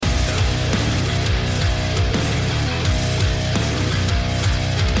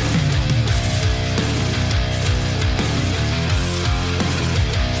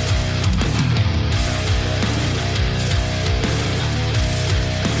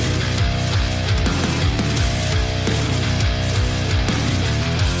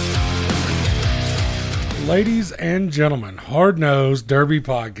Ladies and gentlemen, Hard Nosed Derby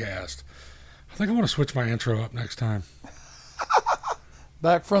Podcast. I think I want to switch my intro up next time.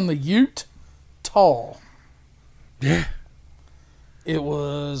 Back from the Ute, tall. Yeah. It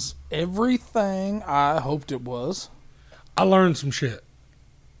was everything I hoped it was. I learned some shit.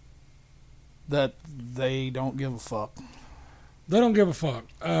 That they don't give a fuck. They don't give a fuck.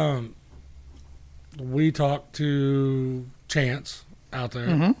 We talked to Chance out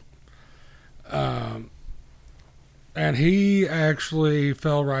there. Mm-hmm. And he actually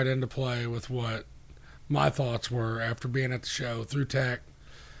fell right into play with what my thoughts were after being at the show through tech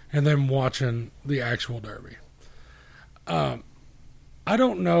and then watching the actual Derby. I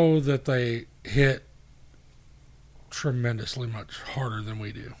don't know that they hit tremendously much harder than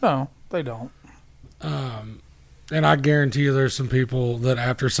we do. No, they don't. And I guarantee you there's some people that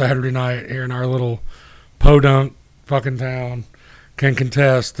after Saturday night here in our little podunk fucking town can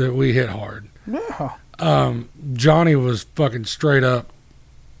contest that we hit hard. Yeah. Johnny was fucking straight up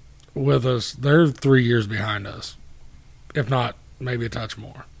with us. They're 3 years behind us, if not maybe a touch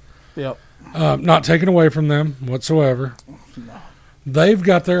more. Yep. Not taken away from them whatsoever. No. They've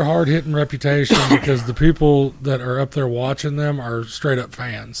got their hard-hitting reputation because the people that are up there watching them are straight-up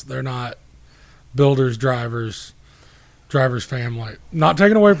fans. They're not builders, drivers family. Not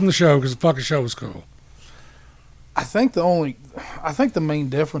taken away from the show because the fucking show was cool. I think the main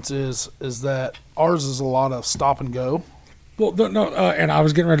difference is that ours is a lot of stop and go. Well, no, and I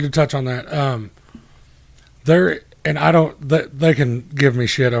was getting ready to touch on that. They can give me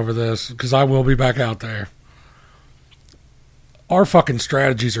shit over this because I will be back out there. Our fucking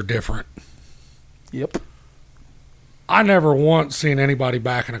strategies are different. Yep. I never once seen anybody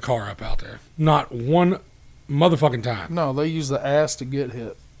backing a car up out there. Not one motherfucking time. No, they use the ass to get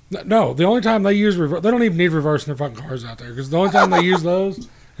hit. No, the only time they use reverse, they don't even need reverse in their fucking cars out there because the only time they use those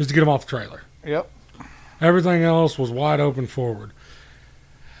is to get them off the trailer. Yep. Everything else was wide open forward.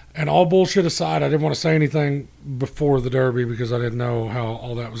 And all bullshit aside, I didn't want to say anything before the Derby because I didn't know how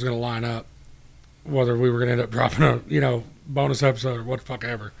all that was going to line up. Whether we were going to end up dropping a, bonus episode or what the fuck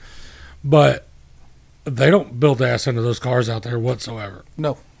ever. But they don't build ass into those cars out there whatsoever.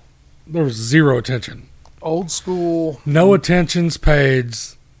 No. There was zero attention. Old school. No attention's paid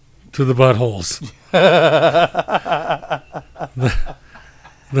to the buttholes.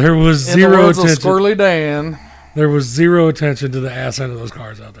 There was zero attention. Squirrely Dan. There was zero attention to the ass end of those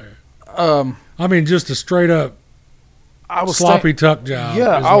cars out there. I mean, just a straight up sloppy tuck job. Yeah,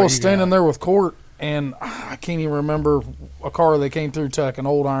 I was standing there with Court, and I can't even remember a car that came through tech, an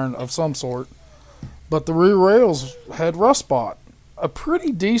old iron of some sort. But the rear rails had rust spot. A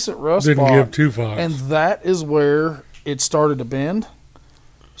pretty decent rust spot. Didn't give two fucks. And that is where it started to bend.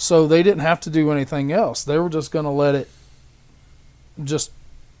 So they didn't have to do anything else. They were just going to let it just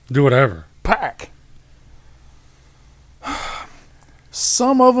do whatever. Pack.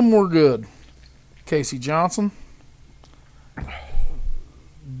 Some of them were good. Casey Johnson.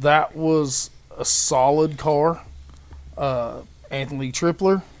 That was a solid car. Anthony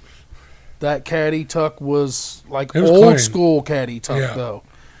Tripler. That caddy tuck was like old clean. School caddy tuck though.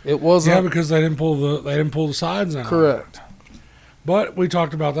 It wasn't. Yeah, because they didn't pull the sides out. Correct. But we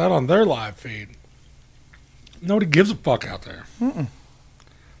talked about that on their live feed. Nobody gives a fuck out there. Mm-mm.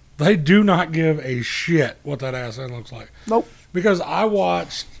 They do not give a shit what that ass end looks like. Nope. Because I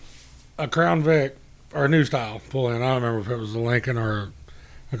watched a Crown Vic or a New Style pull in. I don't remember if it was a Lincoln or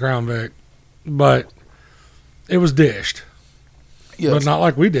a Crown Vic, but it was dished. Yes. But not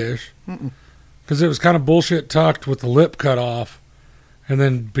like we dish. Because it was kind of bullshit tucked with the lip cut off and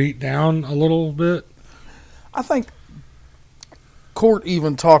then beat down a little bit. I think Court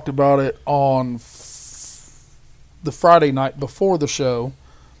even talked about it on the Friday night before the show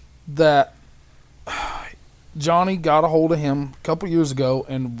that Johnny got a hold of him a couple years ago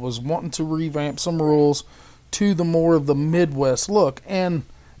and was wanting to revamp some rules to the more of the Midwest look. And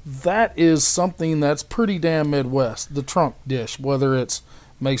that is something that's pretty damn Midwest. The trunk dish, whether it's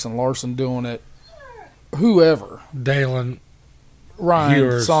Mason Larson doing it, whoever. Dalen. Ryan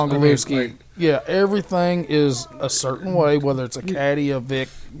Songalewski. Yeah, everything is a certain way, whether it's a caddy, a Vic,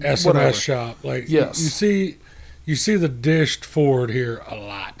 SMS whatever. shop. Like, yes. You see the dished Ford here a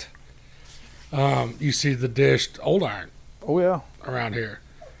lot. You see the dished old iron. Oh, yeah. Around here.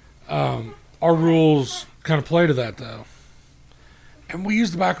 Our rules kind of play to that, though. And we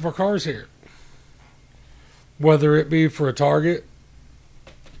use the back of our cars here. Whether it be for a target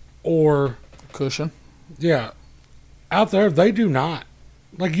or... Cushion. Yeah. Out there, they do not.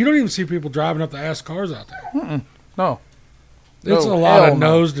 Like, you don't even see people driving up the ass cars out there. Mm-mm. No. It's a lot of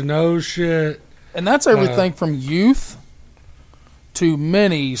nose-to-nose shit. And that's everything from youth to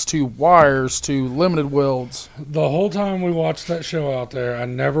minis to wires to limited welds. The whole time we watched that show out there, I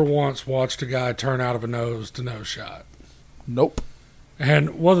never once watched a guy turn out of a nose to nose shot. Nope.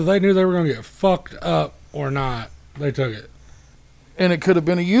 And whether they knew they were going to get fucked up or not, they took it. And it could have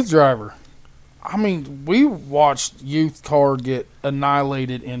been a youth driver. I mean, we watched youth car get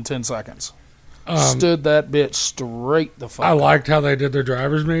annihilated in 10 seconds. Stood that bitch straight the fuck I up. liked how they did their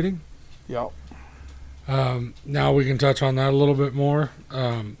driver's meeting. Yep. Now we can touch on that a little bit more.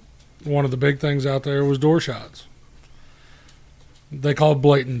 One of the big things out there was door shots. They called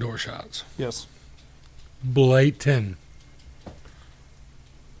blatant door shots. Yes. Blatant.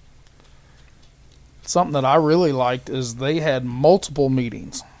 Something that I really liked is they had multiple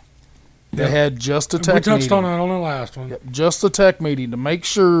meetings. They had just a tech meeting. We touched on that on the last one. Yep, just a tech meeting to make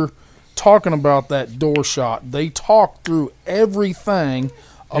sure, talking about that door shot, they talked through everything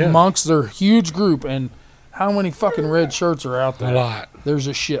amongst their huge group. And how many fucking red shirts are out there? A lot. There's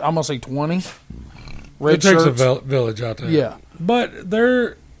a shit. I'm going to say 20 red It takes shirts. a village out there. Yeah. But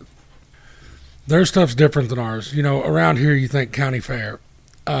their stuff's different than ours. You know, around here you think county fair,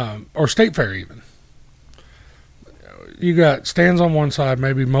 or state fair even. You got stands on one side,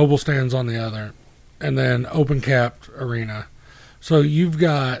 maybe mobile stands on the other, and then open capped arena. So you've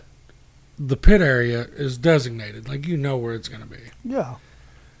got the pit area is designated, like you know where it's going to be. Yeah.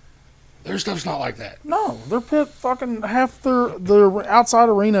 Their stuff's not like that. No, their pit fucking half their outside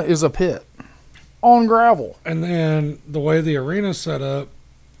arena is a pit on gravel. And then the way the arena's set up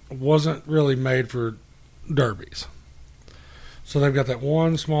wasn't really made for derbies. So they've got that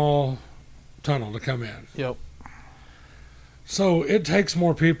one small tunnel to come in. Yep. So it takes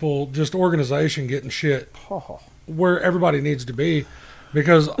more people, just organization getting shit where everybody needs to be.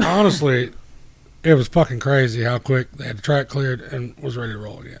 Because honestly, it was fucking crazy how quick they had the track cleared and was ready to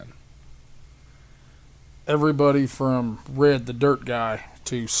roll again. Everybody from Red, the dirt guy,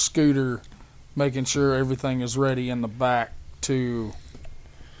 to Scooter, making sure everything is ready in the back, to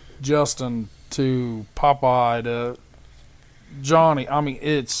Justin, to Popeye, to Johnny. I mean,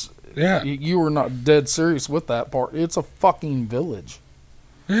 it's... Yeah. You were not dead serious with that part. It's a fucking village.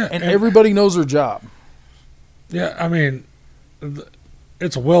 Yeah. And everybody knows their job. Yeah, I mean,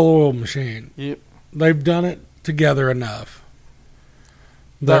 it's a well-oiled machine. Yep. They've done it together enough.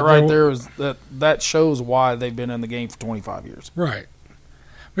 That right there is that shows why they've been in the game for 25 years. Right.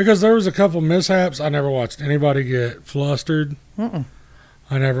 Because there was a couple mishaps. I never watched anybody get flustered. Mm-mm.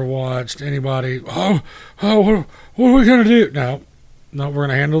 I never watched anybody, what are we going to do? No, we're going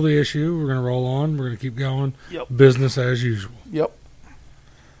to handle the issue. We're going to roll on. We're going to keep going. Yep. Business as usual. Yep.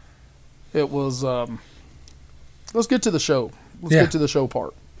 It was, let's get to the show. Let's get to the show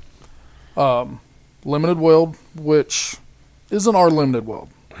part. Limited weld, which isn't our limited weld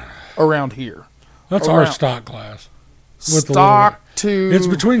around here. That's our stock class. With Stock to... It's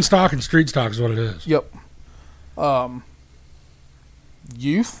between stock and street stock is what it is. Yep.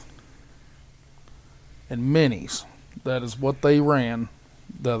 Youth and minis. That is what they ran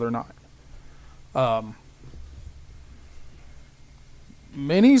the other night.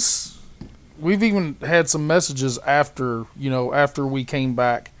 Minis, we've even had some messages after we came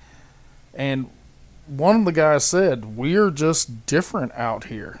back. And one of the guys said, we're just different out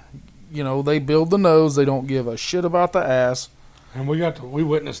here. You know, they build the nose. They don't give a shit about the ass. And we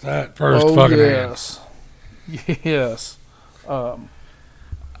witnessed that first fucking hand. Yes.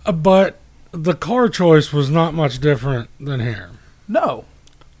 But the car choice was not much different than here. No.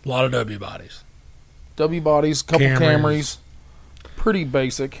 A lot of W bodies. W bodies, couple Camrys. Pretty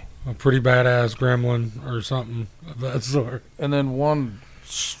basic. A pretty badass Gremlin or something of that sort. And then one,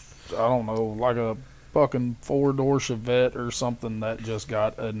 I don't know, like a fucking 4-door Chevette or something that just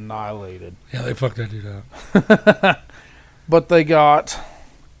got annihilated. Yeah, they fucked that dude up. But they got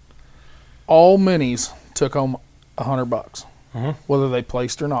all minis, took home $100, whether they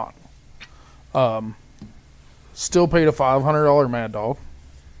placed or not. Still paid a $500 Mad Dog.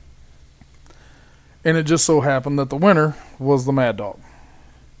 And it just so happened that the winner was the Mad Dog.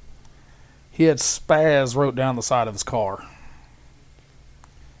 He had Spaz wrote down the side of his car.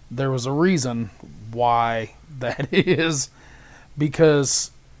 There was a reason why that is,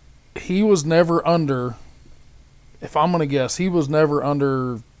 because he was never under, if I'm going to guess, he was never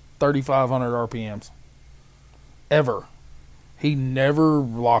under 3,500 RPMs. Ever. He never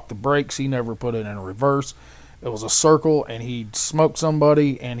locked the brakes. He never put it in reverse. It was a circle, and he'd smoke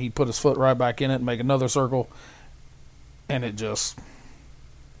somebody, and he'd put his foot right back in it and make another circle. And it just,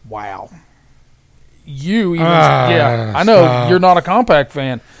 wow. You even, I know you're not a compact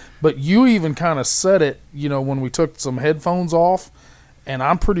fan, but you even kind of said it, when we took some headphones off, and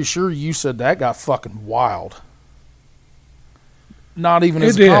I'm pretty sure you said that got fucking wild. Not even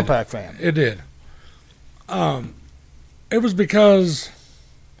as It a did. compact fan. It did. It was because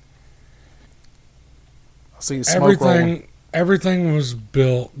I see smoke rolling. everything was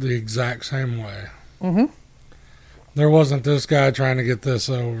built the exact same way. Mm-hmm. There wasn't this guy trying to get this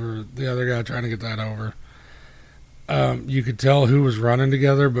over, the other guy trying to get that over. You could tell who was running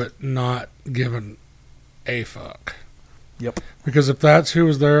together, but not giving a fuck. Yep. Because if that's who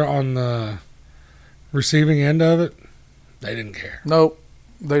was there on the receiving end of it, they didn't care. Nope.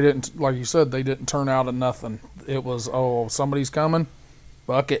 They didn't, like you said, they didn't turn out of nothing. It was, oh, somebody's coming.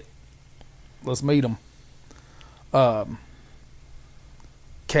 Fuck it. Let's meet them.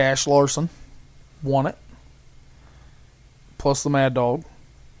 Cash Larson won it. Plus the Mad Dog.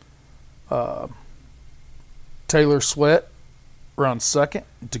 Taylor Sweat run second.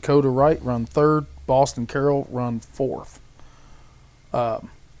 Dakota Wright run third. Boston Carroll run fourth.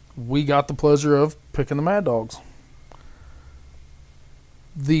 We got the pleasure of picking the Mad Dogs.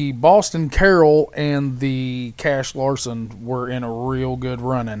 The Boston Carroll and the Cash Larson were in a real good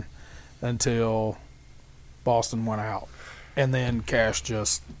running until Boston went out. And then Cash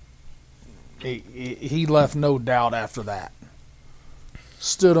just, he left no doubt after that.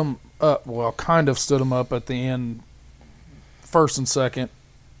 Stood him up, well, kind of stood him up at the end, first and second.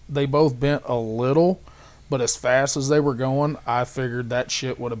 They both bent a little, but as fast as they were going, I figured that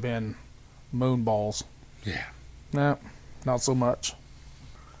shit would have been moonballs. Yeah. Nah, not so much.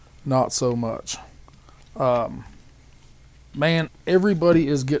 Not so much. Man, everybody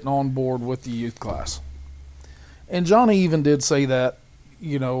is getting on board with the youth class. And Johnny even did say that,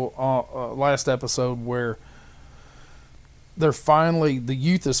 last episode where the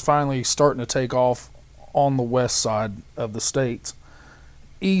youth is finally starting to take off on the west side of the states.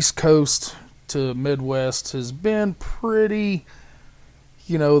 East Coast to Midwest has been pretty,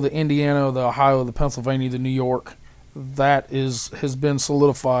 the Indiana, the Ohio, the Pennsylvania, the New York. That has been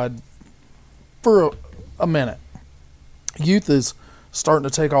solidified for a minute. Youth is starting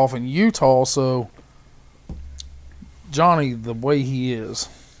to take off in Utah, so Johnny, the way he is.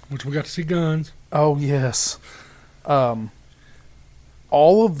 Which we got to see guns. Oh, yes. All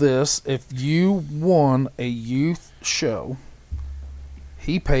of this, if you won a youth show,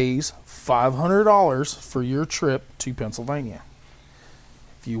 he pays $500 for your trip to Pennsylvania.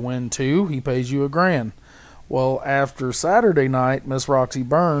 If you win 2, he pays you $1,000. Well, after Saturday night, Miss Roxy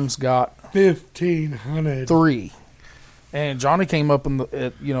Burns got $1,500. 3. And Johnny came up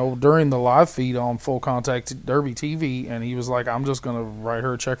during the live feed on Full Contact Derby TV, and he was like, "I'm just going to write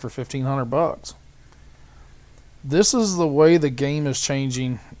her a check for $1,500." This is the way the game is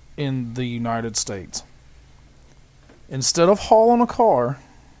changing in the United States. Instead of hauling a car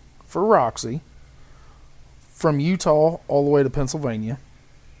for Roxy from Utah all the way to Pennsylvania,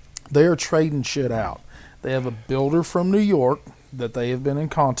 they are trading shit out. They have a builder from New York that they have been in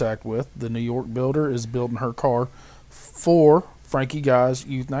contact with. The New York builder is building her car for Frankie Guy's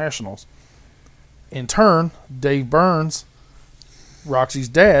Youth Nationals. In turn, Dave Burns, Roxy's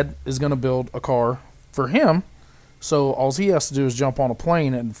dad, is going to build a car for him. So all he has to do is jump on a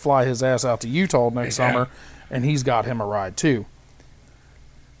plane and fly his ass out to Utah next summer, and he's got him a ride too.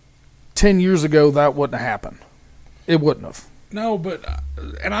 10 years ago, that wouldn't have happened. It wouldn't have. No, but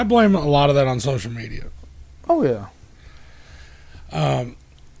and I blame a lot of that on social media. Oh, yeah.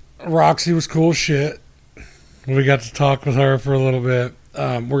 Roxy was cool as shit. We got to talk with her for a little bit.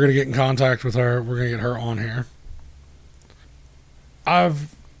 We're going to get in contact with her. We're going to get her on here.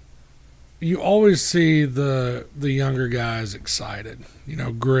 You always see the younger guys excited.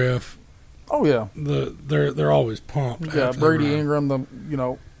 Griff. Oh, yeah. They're always pumped. Yeah, Brady Ingram,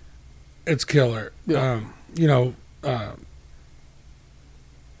 it's killer. Yeah.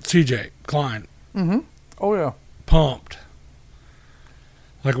 CJ Klein. Mm-hmm. Oh, yeah. Pumped.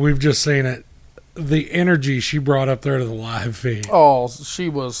 Like we've just seen it. The energy she brought up there to the live feed. Oh, she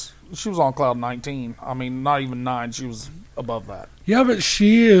was on cloud 19. I mean, not even 9. She was above that. Yeah, but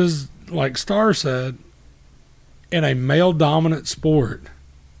she is, like Star said, in a male-dominant sport.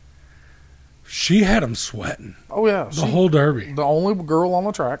 She had them sweating. Oh, yeah. The whole Derby. The only girl on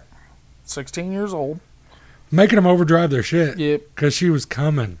the track, 16 years old. Making them overdrive their shit. Yep. Because she was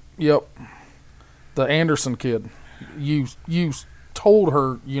coming. Yep. The Anderson kid. You told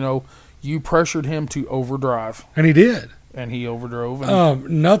her, you pressured him to overdrive. And he did. And he overdrove.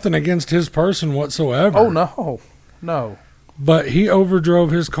 Nothing against his person whatsoever. Oh, no. No. But he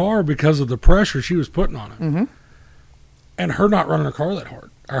overdrove his car because of the pressure she was putting on him. Mm-hmm. And her not running her car that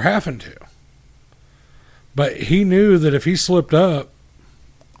hard. Or having to. But he knew that if he slipped up,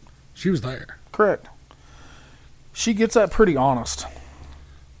 she was there. Correct. She gets that pretty honest.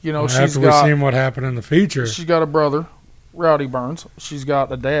 After we seen what happened in the feature. She's got a brother Rowdy Burns. She's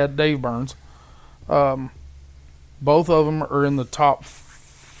got a dad, Dave Burns. Both of them are in the top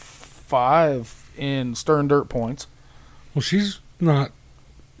 5 in Stern Dirt points. Well, she's not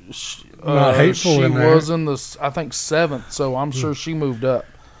hateful she in there. was in the, I think, 7th, so I'm sure she moved up.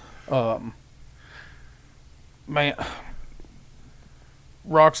 Man,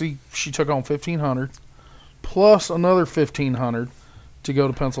 Roxy, she took on 1,500 plus another 1,500 to go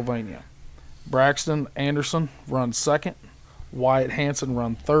to Pennsylvania. Braxton Anderson run 2nd. Wyatt Hansen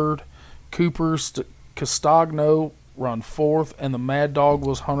run 3rd. Cooper Castagno run 4th, and the Mad Dog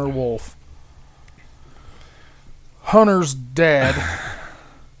was Hunter Wolf. Hunter's dad,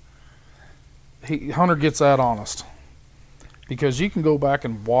 Hunter gets that honest, because you can go back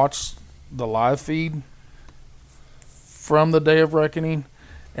and watch the live feed from the Day of Reckoning,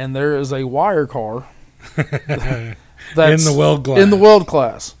 and there is a wire car that's in the Weld class. In the Weld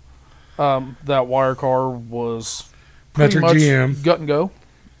class. That wire car was pretty Metric much GM. gut and go.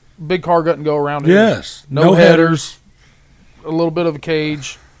 Big car gut and go around here. Yes. No headers. A little bit of a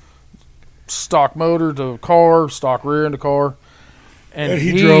cage. Stock motor to car. Stock rear into car. And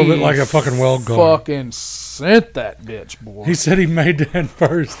he drove it like a fucking Weld car. Fucking sent that bitch, boy. He said he made that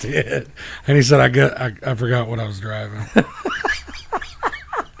first hit, and he said, I forgot what I was driving.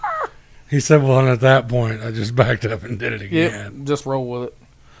 He said, well, and at that point, I just backed up and did it again. Yep, just roll with it.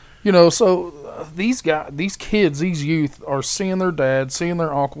 You know, so these kids, these youth are seeing their dad, seeing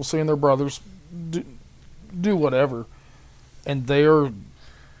their uncle, seeing their brothers do whatever, and they are.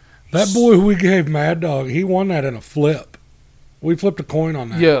 That boy who we gave Mad Dog, he won that in a flip. We flipped a coin on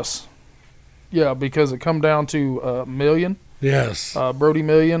that. Yes. Yeah, because it come down to Million. Yes. Brody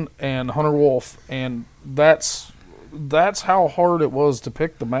Million and Hunter Wolf, and that's how hard it was to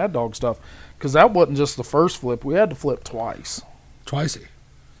pick the Mad Dog stuff, because that wasn't just the first flip. We had to flip twice. Twicey.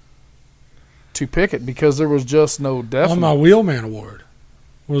 To pick it, because there was just no definite. On my Wheelman Award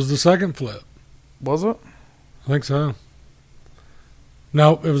was the second flip. Was it? I think so.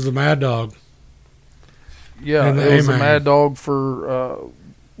 Nope, it was the Mad Dog. Yeah, And the it was a A-Man. Mad Dog for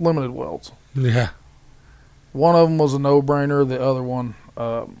limited welds. Yeah. One of them was a no-brainer. The other one,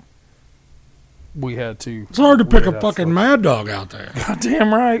 we had to. It's hard to pick a flip. fucking Mad Dog out there.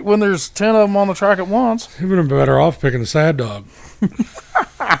 Goddamn right. When there's 10 of them on the track at once. You'd have been better off picking the Sad Dog.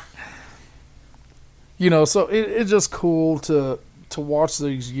 You know, so it's just cool to watch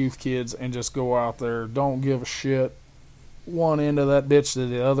these youth kids and just go out there, don't give a shit, one end of that bitch to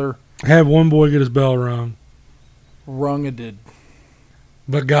the other. Had one boy get his bell rung, Rung it did.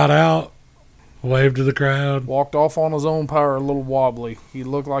 but got out, waved to the crowd. Walked off on his own power, a little wobbly. He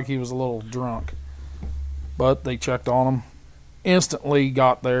looked like he was a little drunk. But they checked on him. Instantly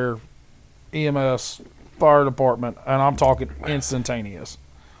got there. EMS, fire department, and I'm talking instantaneous.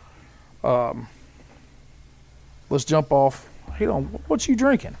 Let's jump off. Hey, what you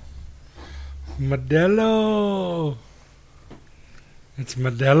drinking? Modelo. It's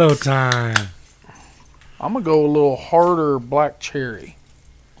Modelo time. I'm going to go a little harder black cherry.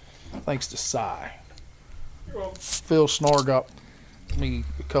 Thanks to Cy. Phil Snor got me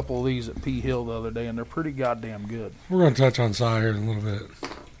a couple of these at P Hill the other day, and they're pretty goddamn good. We're going to touch on Cy here in a little bit.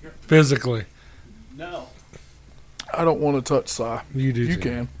 Physically. No. I don't want to touch Cy. You do You too.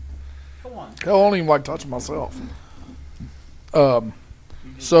 can. Come on. Hell, I don't even like touching myself.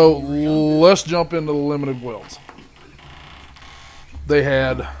 So let's jump into the limited welds. They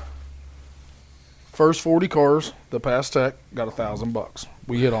had first 40 cars that passed tech got $1,000.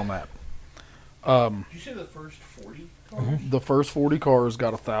 We hit on that. Did you say the first 40 cars? The first 40 cars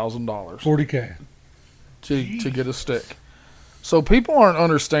got $1,000 $40K. to get a stick. So people aren't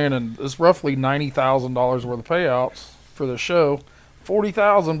understanding. It's roughly $90,000 worth of payouts for the show.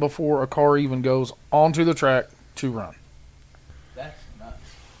 $40,000 before a car even goes onto the track to run. That's nuts.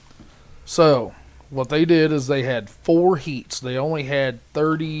 So what they did is they had 4 heats. They only had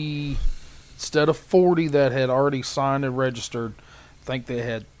 30 instead of 40 that had already signed and registered. I think they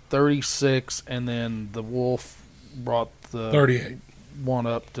had 36, and then the Wolf brought the 38. one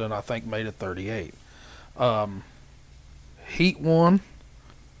up to, and I think made it 38. Heat 1,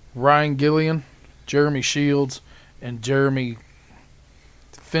 Ryan Gillian, Jeremy Shields, and Jeremy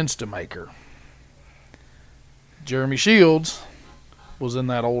Finstamaker. Jeremy Shields was in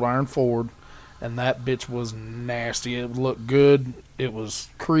that old Iron Ford, and that bitch was nasty. It looked good. It was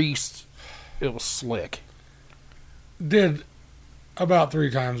creased. It was slick. Did about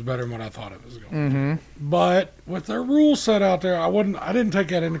 3 times better than what I thought it was going to. Mm-hmm. But with their rules set out there, I didn't take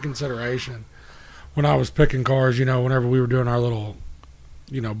that into consideration when I was picking cars, you know, whenever we were doing our little,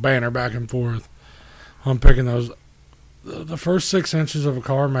 you know, banner back and forth. I'm picking those. The first 6 inches of a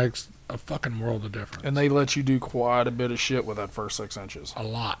car makes a fucking world of difference. And they let you do quite a bit of shit with that first 6 inches. A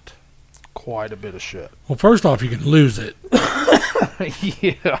lot. Quite a bit of shit. Well, first off, you can lose it.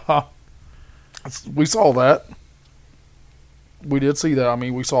 Yeah. We saw that. We did see that. I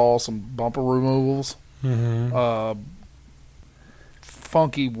mean, we saw some bumper removals. Mm-hmm.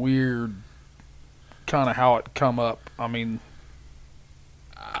 Funky, weird, kind of how it come up. I mean,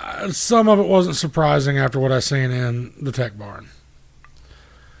 Some of it wasn't surprising after what I seen in the tech barn.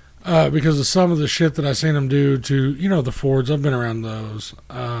 Because of some of the shit that I seen them do to, the Fords. I've been around those.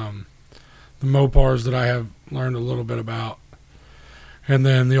 The Mopars that I have learned a little bit about. And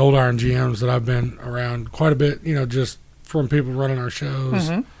then the old Iron GMs that I've been around quite a bit, just from people running our shows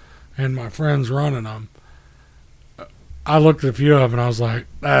and my friends running them. I looked at a few of them and I was like,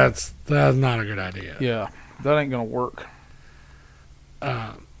 that's not a good idea. yeah, that ain't going to work.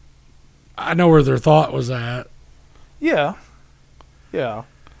 I know where their thought was at. Yeah. Yeah.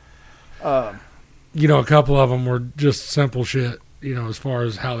 A couple of them were just simple shit, as far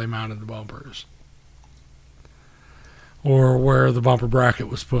as how they mounted the bumpers. Or where the bumper bracket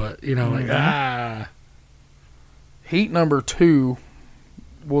was put, Heat number 2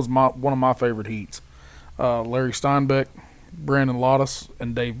 was one of my favorite heats. Larry Steinbeck, Brandon Lottis,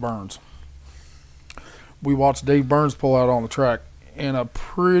 and Dave Burns. We watched Dave Burns pull out on the track in a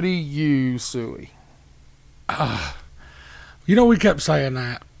pretty used Suey. We kept saying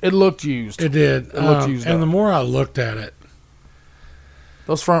that. It looked used. It did. It looked used and up. the more I looked at it,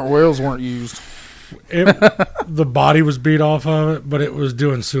 Those front rails weren't used. the body was beat off of it, but it was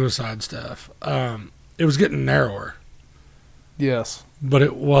doing suicide stuff. It was getting narrower, Yes. but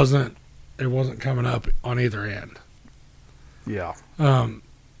it wasn't coming up on either end. Yeah.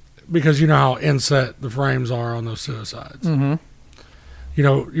 Because you know how inset the frames are on those suicides. Mm-hmm.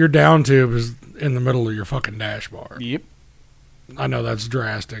 Your down tube is in the middle of your fucking dash bar. Yep. I know that's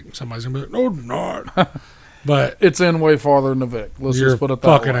drastic. Somebody's gonna be like, "No, it's not." But It's in way farther than the Vic. Let's you're just put it that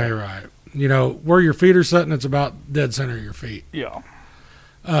fucking way. A-right. Where your feet are sitting, it's about dead center of your feet. Yeah.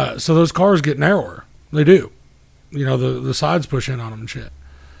 So those cars get narrower. They do. The sides push in on them and shit.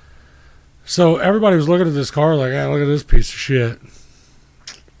 So everybody was looking at this car like, look at this piece of shit.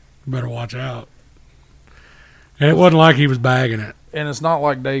 You better watch out. And it wasn't like he was bagging it. And it's not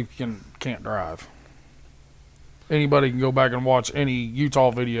like Dave can't drive. Anybody can go back and watch any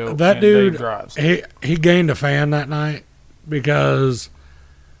Utah video. That and dude, Dave drives. he gained a fan that night because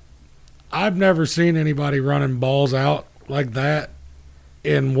I've never seen anybody running balls out like that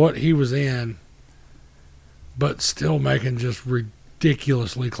in what he was in, but still making just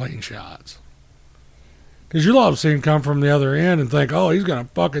ridiculously clean shots. Because you'll have seen come from the other end and think, oh, he's going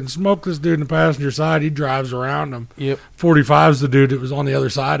to fucking smoke this dude in the passenger side. He drives around him. Yep. 45's the dude that was on the other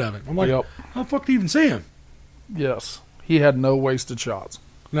side of it. I'm like, Yep. how the fuck do you even see him? Yes. He had no wasted shots.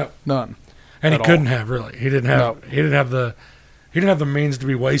 No. None. And he At couldn't have, really. He didn't have No. he didn't have the means to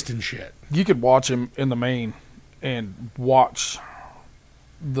be wasting shit. You could watch him in the main and watch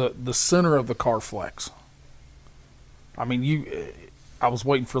the center of the car flex. I mean, I was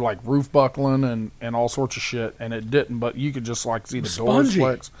waiting for like roof buckling and all sorts of shit, and it didn't. But you could just like see the doors Spongy.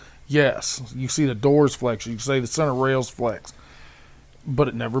 flex. Yes, you see the doors flex. You can see the center rails flex, but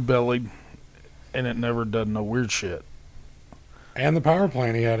it never bellied, and it never done no weird shit. And the power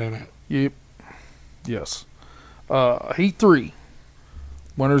plant he had in it. Yep. Yes. Heat 3.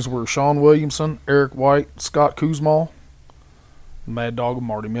 Winners were Sean Williamson, Eric White, Scott Kuzma, Mad Dog, and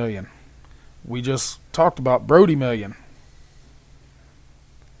Marty Million. We just talked about Brody Million.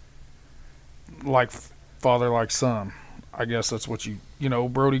 Like father, like son. I guess that's what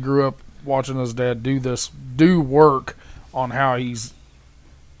Brody grew up watching his dad do work on how he's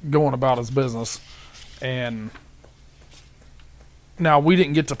going about his business. And now we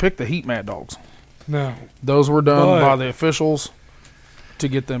didn't get to pick the Heat Mad Dogs. No. Those were done But- by the officials to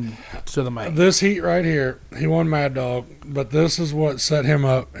get them to the main. This heat right here, he won Mad Dog, but this is what set him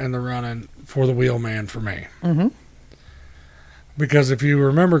up in the running for the Wheelman for me. Mm-hmm. Because if you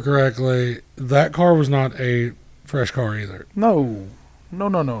remember correctly, that car was not a fresh car either. No.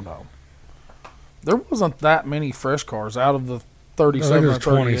 There wasn't that many fresh cars out of the I think 37 it or was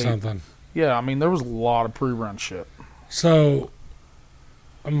 20 38. something. Yeah, I mean, there was a lot of pre-run shit. So,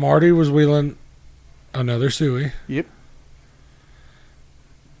 Marty was wheeling another Suey. Yep.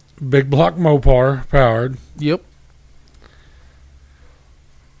 Big block Mopar powered. Yep.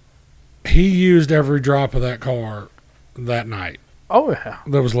 He used every drop of that car that night Oh, yeah.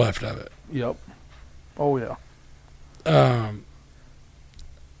 that was left of it. Yep. Oh, yeah.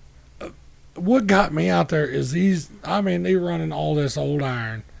 What got me out there is they running all this old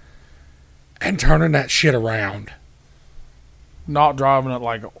iron and turning that shit around. Not driving it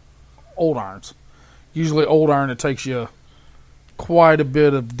like old irons. Usually old iron, it takes you quite a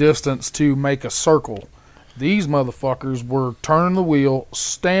bit of distance to make a circle. These motherfuckers were turning the wheel,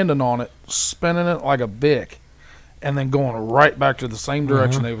 standing on it, spinning it like a Bic, and then going right back to the same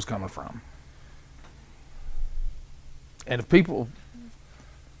direction they was coming from. And a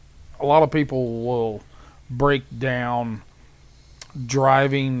lot of people will break down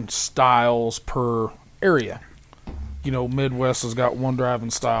driving styles per area. You know, Midwest has got one driving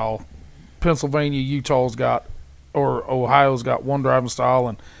style. Pennsylvania, Utah's got, or Ohio's got one driving style,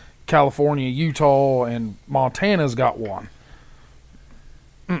 and California, Utah, and Montana's got one.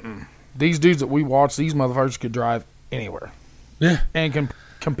 These dudes that we watch, these motherfuckers could drive anywhere. Yeah. And can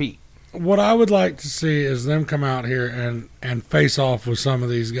compete. What I would like to see is them come out here and face off with some of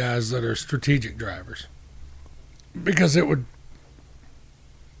these guys that are strategic drivers. Because it would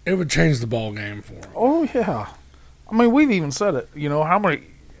change the ball game for them. Oh, yeah. I mean, we've even said it. You know, how many...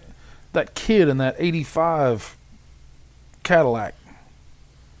 That kid in that 85 Cadillac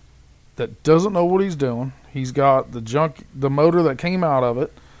that doesn't know what he's doing. He's got the motor that came out of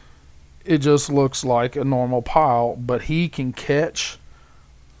it. It just looks like a normal pile, but he can catch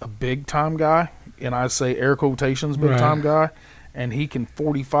a big-time guy, and I say air quotations big-time guy, and he can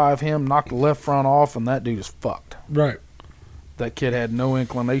 45 him, knock the left front off, and that dude is fucked. Right. That kid had no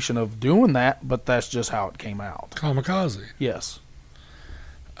inclination of doing that, but that's just how it came out. Kamikaze. Yes.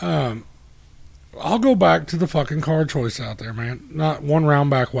 I'll go back to the fucking car choice out there, man. Not one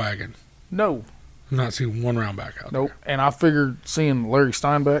round back wagon. No. I'm not seeing one round back out Nope. there. And I figured seeing Larry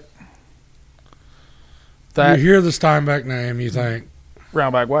Steinbeck, You that hear the Steinbeck name, you think,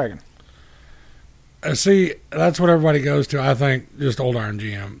 roundback wagon. see, that's what everybody goes to. I think just old iron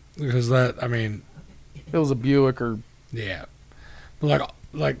GM. Because that, I mean, It was a Buick or... yeah. But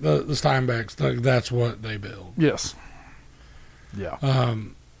like the Steinbecks, that's what they build. Yes. Yeah.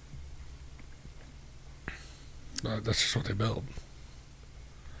 That's just what they build.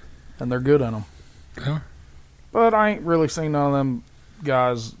 And they're good in them. Yeah. But I ain't really seen none of them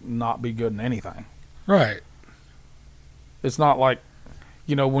guys not be good in anything. Right. It's not like,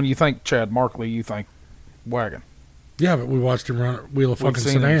 you know, when you think Chad Markley, you think wagon. Yeah, but we watched him run a wheel of We've fucking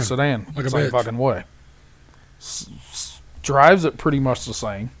seen him sedan. sedan. Like a Same bitch. fucking way. Drives it pretty much the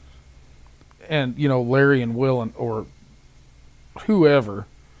same. And, you know, Larry and Will or whoever,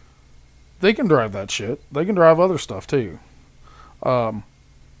 they can drive that shit. They can drive other stuff too.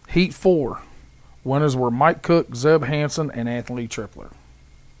 Heat 4. Winners were Mike Cook, Zeb Hansen, and Anthony Tripler.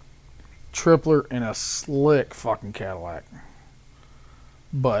 Tripler in a slick fucking Cadillac.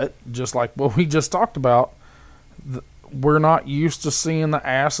 But, just like what we just talked about, we're not used to seeing the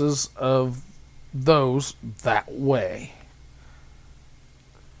asses of those that way.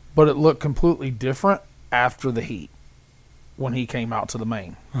 But it looked completely different after the heat when he came out to the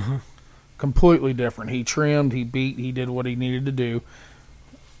main. Uh-huh. Completely different. He trimmed, he beat, he did what he needed to do.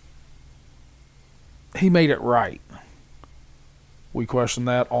 He made it right. We questioned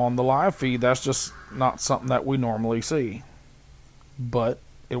that on the live feed. That's just not something that we normally see. But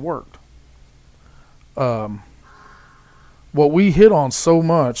it worked. What we hit on so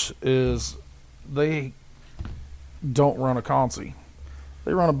much is they don't run a Consi.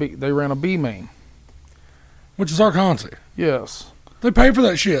 They ran a B main. Which is our Consi. Yes. They pay for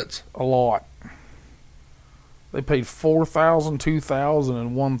that shit. A lot. They paid $4,000, $2,000,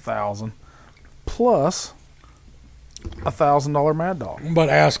 and $1,000 plus $1,000 Mad Dog. But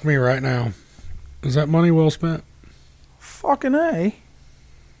ask me right now, is that money well spent? Fucking A.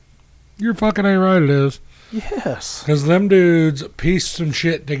 You're fucking A right, it is. Yes. Because them dudes pieced some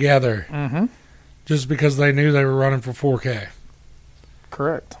shit together Mm-hmm. just because they knew they were running for 4K.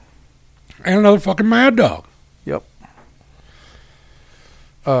 Correct. And another fucking Mad Dog. Yep.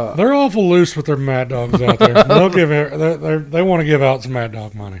 They're awful loose with their Mad Dogs out there. They want to give out some Mad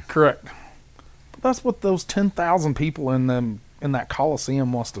Dog money. Correct. That's what those 10,000 people in that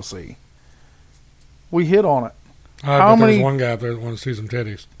Coliseum wants to see. We hit on it. I bet there's one guy up there that wants to see some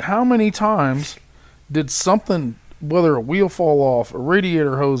titties. How many times did something, whether a wheel fall off, a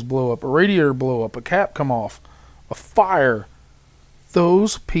radiator hose blow up, a radiator blow up, a cap come off, a fire,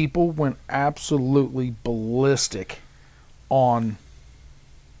 those people went absolutely ballistic on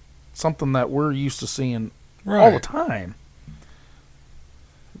something that we're used to seeing all the time.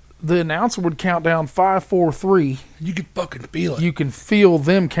 The announcer would count down 5, 4, 3. You can fucking feel it. You can feel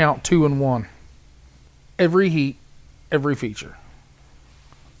them count 2 and 1. Every heat, every feature.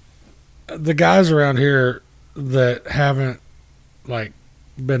 The guys around here that haven't like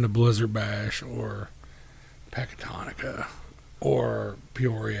been to Blizzard Bash or Pecatonica or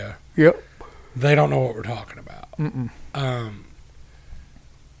Peoria, Yep. they don't know what we're talking about.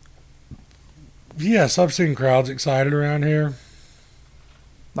 Yes, I've seen crowds excited around here.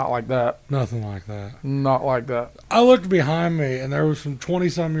 Not like that. Nothing like that. Not like that. I looked behind me, and there was some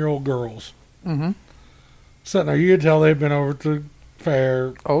 20-some-year-old girls Mm-hmm. sitting there. You could tell they'd been over to the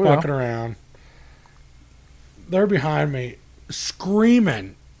fair, Oh, yeah. fucking around. They're behind me,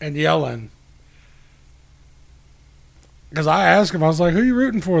 screaming and yelling. Because I asked them, I was like, who are you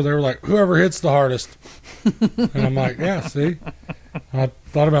rooting for? They were like, whoever hits the hardest. And I'm like, yeah, see? I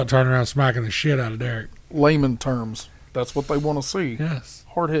thought about turning around and smacking the shit out of Derek. Layman terms. That's what they want to see. Yes.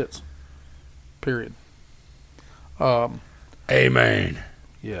 Hard hits. Period. Amen.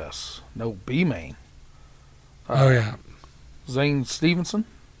 Yes. No, B-main. Oh, yeah. Zane Stevenson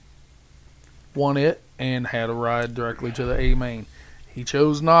won it and had a ride directly to the A main. He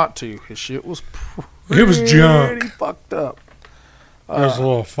chose not to. His shit was It was junk. pretty fucked up. It was a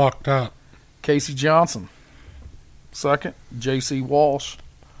little fucked up. Casey Johnson, second. J.C. Walsh,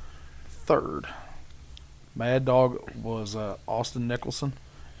 third. Mad Dog was Austin Nicholson.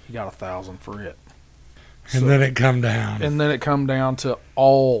 He got 1,000 for it. And then it come down. And then it come down to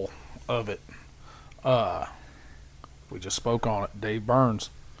all of it. We just spoke on it. Dave Burns,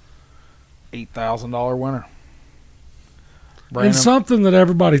 $8,000 winner. And something that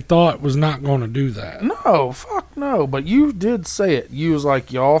everybody thought was not going to do that. No, fuck no. But you did say it. You was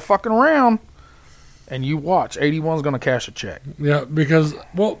like, y'all fucking around. And you watch. 81's going to cash a check. Yeah, because,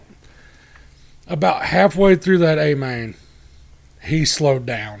 well, about halfway through that A main, he slowed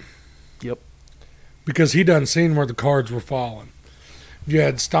down. Yep. Because he done seen where the cards were falling. You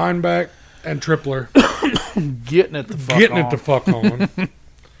had Steinbeck and Tripler Getting it the fuck getting on. it the fuck on.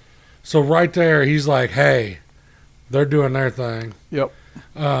 So right there, he's like, hey, they're doing their thing. Yep.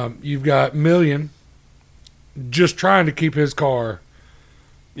 You've got Million just trying to keep his car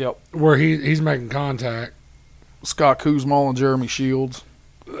Yep. where he's making contact. Scott Kuzma and Jeremy Shields.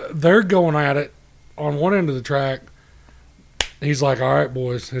 They're going at it on one end of the track. He's like, all right,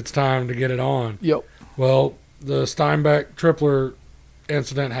 boys, it's time to get it on. Yep. Well, the Steinbeck Tripler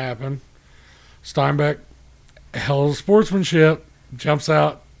incident happened. Steinbeck, hell of sportsmanship, jumps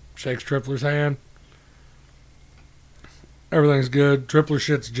out, shakes Tripler's hand. Everything's good. Tripler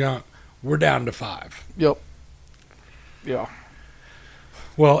shit's junk. We're down to 5. Yep. Yeah.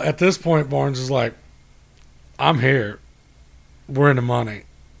 Well, at this point, Barnes is like, I'm here. We're in the money.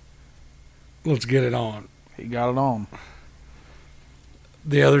 Let's get it on. He got it on.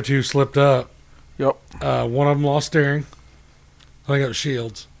 The other two slipped up. Yep. One of them lost steering. I think it was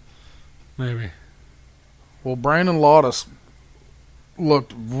Shields. Maybe. Well, Brandon Lottis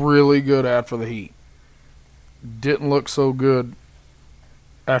looked really good after the heat. Didn't look so good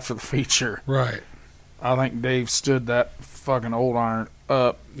after the feature. Right. I think Dave stood that fucking old iron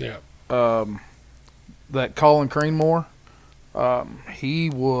up. Yeah. That Colin Cranmore, he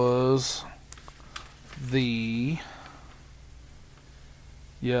was the...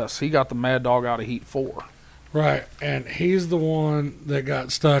 Yes, he got the Mad Dog out of Heat 4. Right. And he's the one that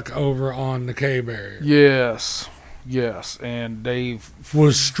got stuck over on the K barrier. Yes. Yes. And Dave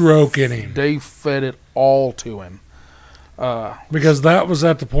Was stroking him. Dave fed it all to him. Because that was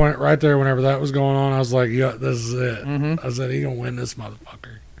at the point right there whenever that was going on. I was like, yeah, this is it. Mhm. I said, he going to win this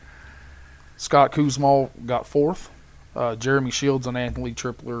motherfucker. Scott Kuzma got 4th. Jeremy Shields and Anthony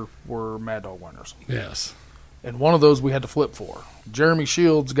Tripler were Mad Dog winners. Yes. And one of those we had to flip for. Jeremy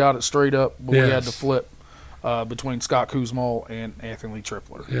Shields got it straight up, but we had Yes. to flip between Scott Kuzma and Anthony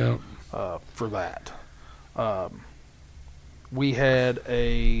Tripler Yeah. for that. We had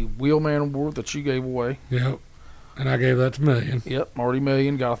a Wheelman Award that you gave away. Yep. And I gave that to Million. Yep, Marty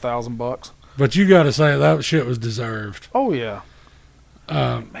Million got $1,000. But you got to say, that shit was deserved. Oh yeah,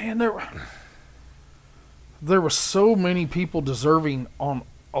 man, there were so many people deserving on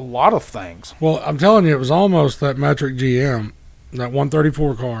a lot of things. Well, I'm telling you, it was almost that metric GM, that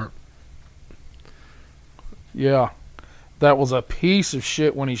 134 car. Yeah, that was a piece of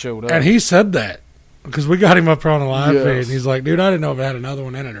shit when he showed up. And he said that because we got him up on the live Yes. feed. And he's like, dude, I didn't know if it had another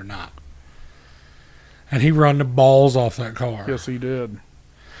one in it or not. And he run the balls off that car. Yes, he did.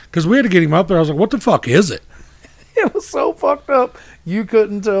 Because we had to get him up there. I was like, what the fuck is it? It was so fucked up. You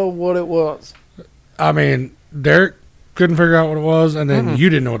couldn't tell what it was. I mean, Derek couldn't figure out what it was, and then you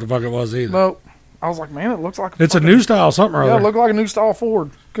didn't know what the fuck it was either. Nope. I was like, man, it looks like It's a new style something or Yeah, it other. looked like a new style Ford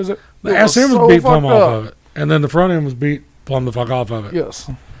because it The was SM was so beat plumb fucked off up. of it. And then the front end was beat plumb the fuck off of it. Yes.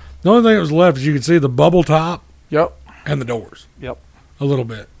 The only thing that was left is you could see the bubble top Yep. and the doors. Yep. A little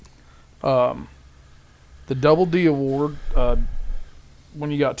bit. The Double D Award,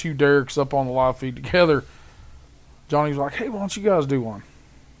 when you got two Derricks up on the live feed together, Johnny was like, hey, why don't you guys do one?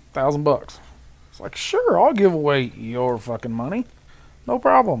 $1,000. It's like, sure, I'll give away your fucking money. No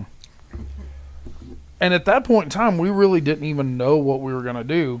problem. And at that point in time, we really didn't even know what we were going to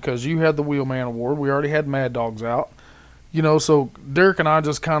do because you had the Wheelman Award. We already had Mad Dogs out. So Derek and I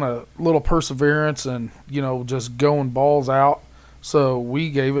just kind of little perseverance and, just going balls out. So we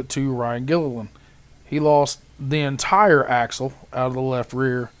gave it to Ryan Gilliland. He lost the entire axle out of the left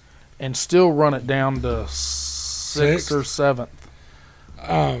rear and still run it down to sixth or seventh.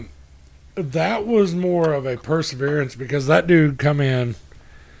 That was more of a perseverance because that dude come in.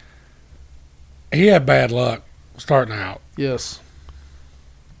 He had bad luck starting out. Yes.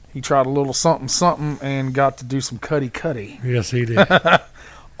 He tried a little something and got to do some cutty. Yes, he did. A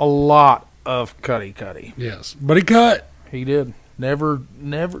lot of cutty. Yes, but he cut. He did. Never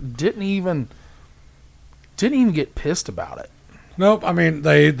didn't even get pissed about it. Nope. I mean,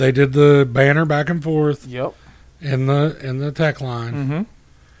 they did the banner back and forth. Yep. In the tech line. Mm-hmm.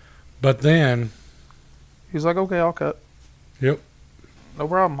 But then he's like, "Okay, I'll cut." Yep. No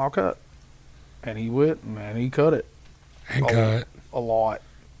problem. I'll cut. And he went and he cut it. And cut. A lot.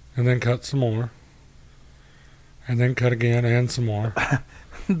 And then cut some more. And then cut again and some more.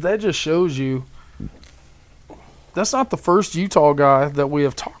 That just shows you that's not the first Utah guy that we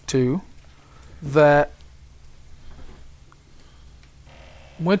have talked to that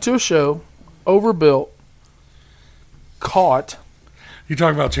went to a show, overbuilt, caught. You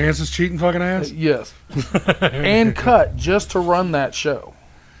talking about Chance's cheating fucking ass? Yes. And cut just to run that show.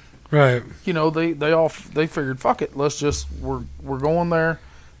 Right. They figured, fuck it, we're going there.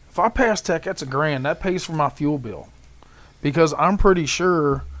 If I pass tech, that's $1,000. That pays for my fuel bill. Because I'm pretty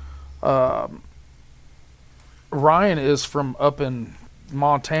sure Ryan is from up in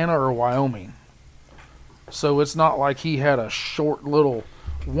Montana or Wyoming. So it's not like he had a short little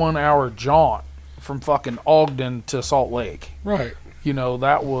 1 hour jaunt from fucking Ogden to Salt Lake. Right.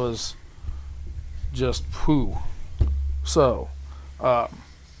 That was just poo. So,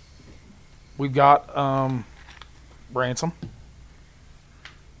 we've got Ransom.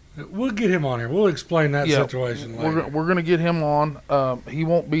 We'll get him on here. We'll explain that situation later. We're going to get him on. He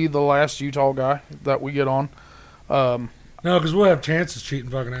won't be the last Utah guy that we get on. No, because we'll have Chance's cheating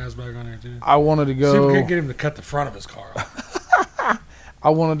fucking ass back on here, too. I wanted to go... See if we can get him to cut the front of his car off.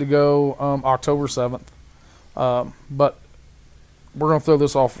 I wanted to go October 7th. But we're going to throw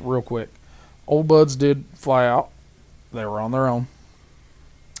this off real quick. Old Buds did fly out. They were on their own.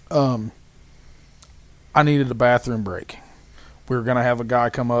 I needed a bathroom break. We were going to have a guy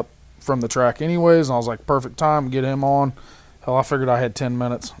come up from the track anyways, and I was like, perfect time, get him on. Hell, I figured I had 10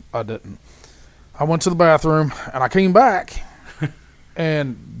 minutes. I didn't. I went to the bathroom, and I came back,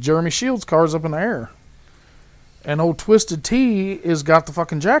 and Jeremy Shields' car's up in the air. And old Twisted T is got the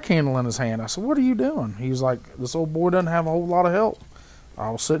fucking jack handle in his hand. I said, what are you doing? He's like, this old boy doesn't have a whole lot of help. I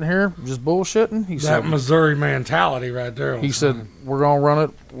was sitting here just bullshitting. He said, Missouri mentality right there. He said, we're going to run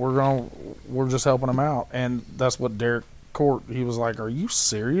it. We're just helping him out. And that's what Derek Court, he was like, are you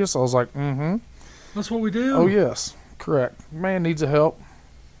serious? I was like, mm-hmm. That's what we do. Oh, yes. Correct. Man needs a help.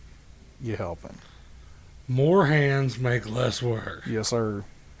 You help him. More hands make less work. Yes, sir.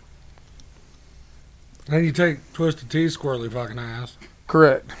 Then you take Twisted T's squirrely fucking ass.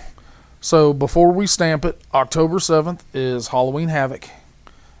 Correct. So before we stamp it, October 7th is Halloween Havoc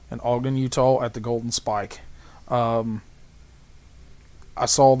in Ogden, Utah at the Golden Spike. I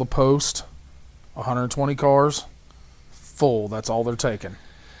saw the post, 120 cars, full. That's all they're taking.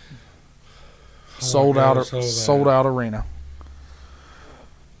 Sold out arena.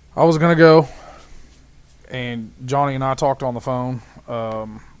 I was going to go, and Johnny and I talked on the phone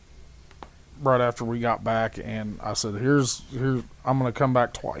right after we got back, and I said, here's I'm going to come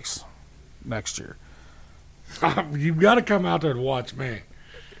back twice next year. You've got to come out there to watch me.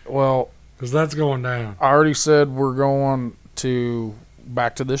 Well, because that's going down. I already said we're going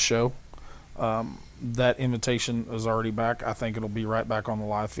back to this show. That invitation is already back. I think it'll be right back on the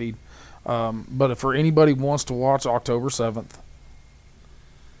live feed. But if for anybody wants to watch October 7th,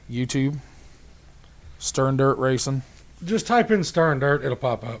 YouTube, Stern Dirt Racing. Just type in Stern Dirt, it'll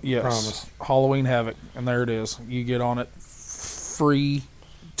pop up. Yes. Promise. Halloween Havoc, and there it is. You get on it free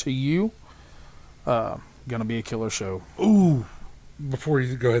to you. Gonna be a killer show. Ooh. Before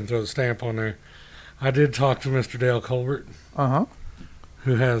you go ahead and throw the stamp on there, I did talk to Mr. Dale Colbert. Uh-huh.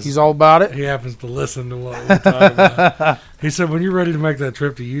 He's all about it. He happens to listen to what we talk about. He said, when you're ready to make that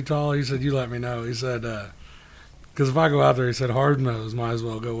trip to Utah, he said, you let me know. He said, because if I go out there, he said, hard nose might as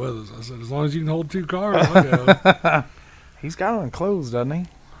well go with us. I said, as long as you can hold 2 cars, I'll go. He's got it enclosed, doesn't he?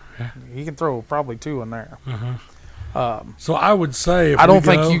 Yeah. He can throw probably 2 in there. Uh-huh. So I would say, I don't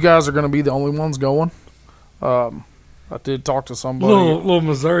think you guys are going to be the only ones going. I did talk to somebody. Little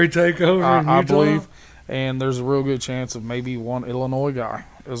Missouri takeover in Utah? I believe. And there's a real good chance of maybe one Illinois guy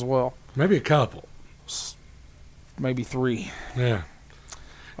as well. Maybe a couple. maybe 3. Yeah.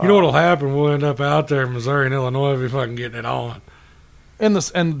 You know what'll happen? We'll end up out there in Missouri and Illinois if we fucking getting it on.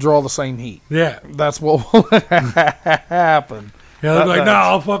 And draw the same heat. Yeah. That's what will happen. Yeah, they'll be like,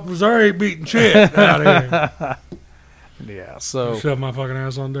 no, fuck Missouri ain't beating shit out here. Yeah, so Shove my fucking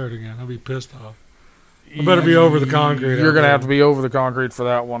ass on dirt again. I'll be pissed off. I better be over the concrete. You're going to have to be over the concrete for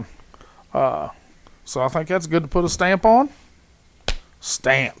that one. So I think that's good to put a stamp on.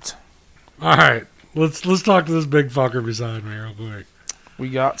 Stamped. All right. Let's talk to this big fucker beside me real quick. We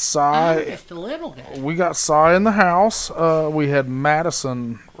got Cy. Just a little guy. We got Cy in the house. We had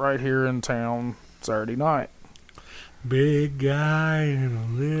Madison right here in town Saturday night. Big guy in a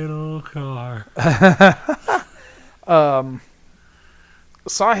little car.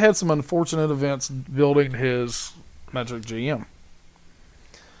 Cy had some unfortunate events building his Metric GM.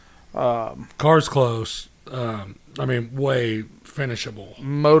 Car's close. I mean, way finishable.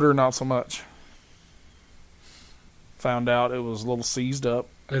 Motor, not so much. Found out it was a little seized up.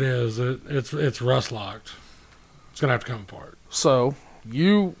 It is. It's rust locked. It's gonna have to come apart. So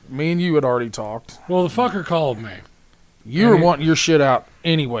me and you had already talked. Well, the fucker called me. You were wanting your shit out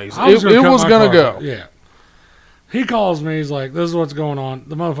anyways. I was It was gonna go. Yeah. He calls me. He's like, "This is what's going on."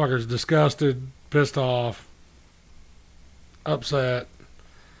 The motherfucker's disgusted, pissed off, upset,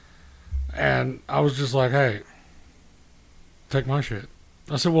 and I was just like, "Hey, take my shit."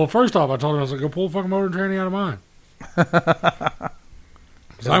 I said, "Well, first off, I told him I was like, go pull the fucking motor and tranny out of mine."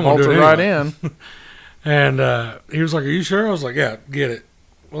 Because I won't do it right anyway. in. And he was like, "Are you sure?" I was like, "Yeah, get it."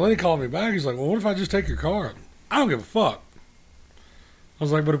 Well, then he called me back. He's like, "Well, what if I just take your car?" I don't give a fuck. I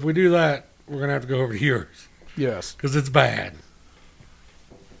was like, "But if we do that, we're going to have to go over to yours." Yes. Because it's bad.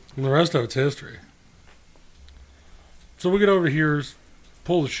 And the rest of it's history. So we get over to yours,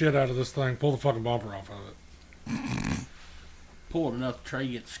 pull the shit out of this thing, pull the fucking bumper off of it. Pull it enough, Trey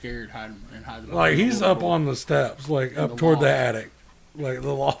gets scared, hide the Like, he's up on the steps, like, up toward the attic. Like,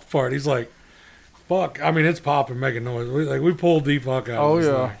 the loft part. He's like, fuck. I mean, it's popping, making noise. We pulled the fuck out of this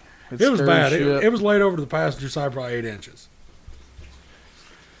thing. It was bad. It was laid over to the passenger side probably 8 inches.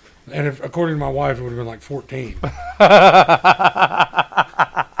 And if, according to my wife, it would have been like 14.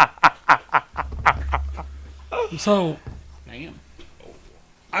 So, Damn.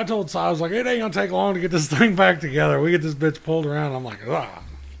 I told Si, I was like, it ain't going to take long to get this thing back together. We get this bitch pulled around. I'm like,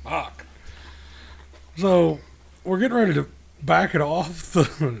 fuck. So, we're getting ready to back it off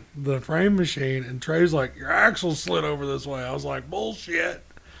the frame machine, and Trey's like, your axle slid over this way. I was like, bullshit.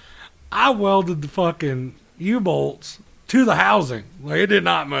 I welded the fucking U-bolts to the housing. Like, it did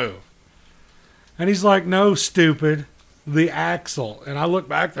not move. And he's like, no, stupid. The axle. And I look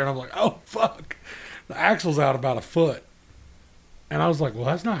back there and I'm like, oh, fuck. The axle's out about a foot. And I was like, well,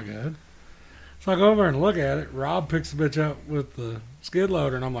 that's not good. So I go over and look at it. Rob picks the bitch up with the skid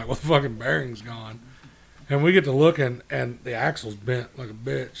loader, and I'm like, well, the fucking bearing's gone. And we get to looking, and the axle's bent like a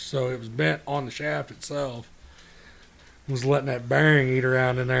bitch. So it was bent on the shaft itself. Was letting that bearing eat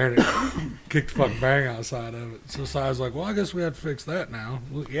around in there, and it kicked the fucking bearing outside of it. So I was like, well, I guess we have to fix that now.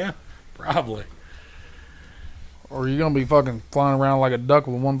 Well, yeah, probably. Or you're going to be fucking flying around like a duck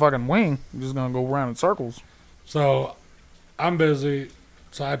with one fucking wing. You're just going to go around in circles. So I'm busy.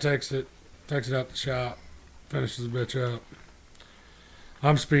 So I takes it out the shop, finishes the bitch up.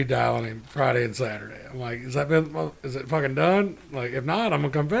 I'm speed dialing him Friday and Saturday. I'm like, is it fucking done? Like, if not, I'm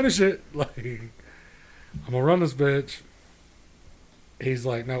going to come finish it. Like, I'm going to run this bitch. He's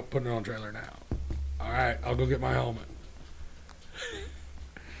like, nope, putting it on trailer now. All right, I'll go get my helmet.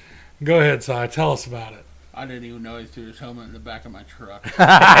 Go ahead, Si. Tell us about it. I didn't even know he threw his helmet in the back of my truck. It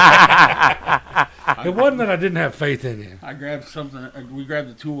wasn't that I didn't have faith in you. I grabbed something. We grabbed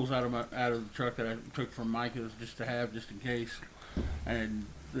the tools out of the truck that I took from Micah's just in case. And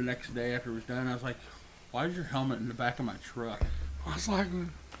the next day after it was done, I was like, "Why is your helmet in the back of my truck?" I was like,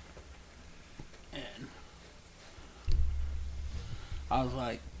 And I was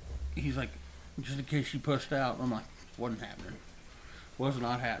like, he's like, just in case she pushed out. I'm like, wasn't happening. Was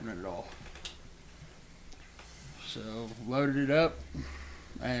not happening at all. So, loaded it up,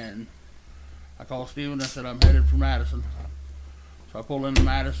 and I called Steven. I said, I'm headed for Madison. So I pulled into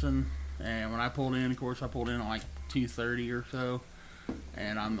Madison, and when I pulled in, of course, I pulled in at like 2:30 or so,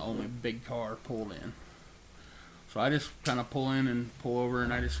 and I'm the only big car pulled in. So I just kind of pull in and pull over,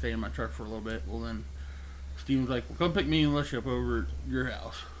 and I just stay in my truck for a little bit. Well, then Steven's like, well, come pick me and Alicia up over at your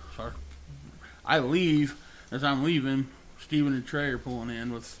house. So I leave. As I'm leaving, Steven and Trey are pulling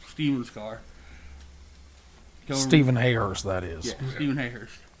in with Steven's car. Stephen Hayhurst, that is. Yeah, Stephen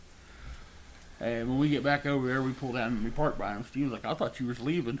Hayhurst. And when we get back over there, we pull down and we park by him. Steven's like, I thought you was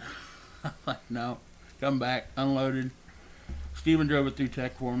leaving. I'm like, no. Come back, unloaded. Steven drove it through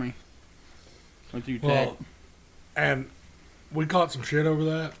tech for me. Went through tech. Well, and we caught some shit over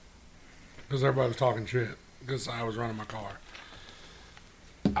that because everybody was talking shit because I was running my car.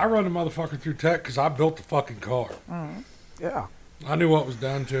 I run the motherfucker through tech because I built the fucking car. Yeah. I knew what was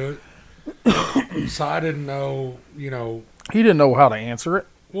done to it. So I didn't know, He didn't know how to answer it.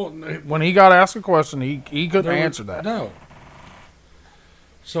 well, When he got asked a question, he couldn't answer that. No.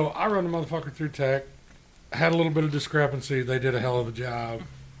 So I run the motherfucker through tech. Had a little bit of discrepancy. They did a hell of a job.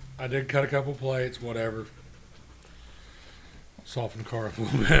 I did cut a couple plates, whatever. Softened the car up a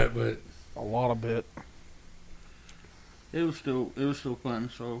little bit, but A lot of bit. It was still fun.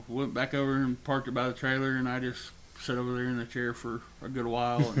 So went back over and parked it by the trailer, and I just sat over there in the chair for a good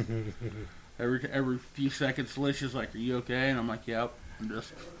while. And every few seconds, Alicia's like, "Are you okay?" And I'm like, "Yep." I'm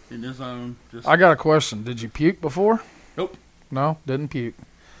just in the zone. Just I got a question. Did you puke before? Nope. No, didn't puke.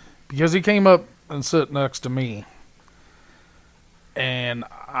 Because he came up and sit next to me. And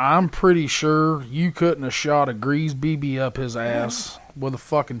I'm pretty sure you couldn't have shot a grease BB up his ass with a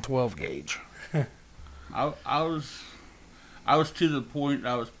fucking 12 gauge. I was to the point.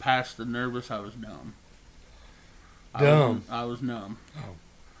 I was past the nervous. I was numb. I was numb. Oh.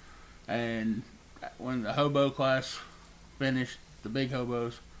 And when the hobo class finished, the big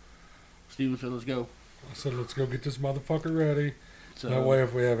hobos, Steven said, "Let's go." I said, let's go get this motherfucker ready. So That way,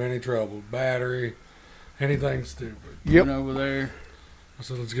 if we have any trouble, battery, anything stupid. Yep. went over there. I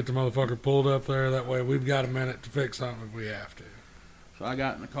said, let's get the motherfucker pulled up there. That way, we've got a minute to fix something if we have to. So I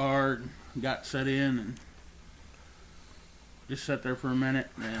got in the car and got set in and just sat there for a minute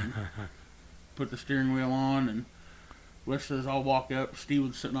and put the steering wheel on. And Lish says, "I'll walk up." Steve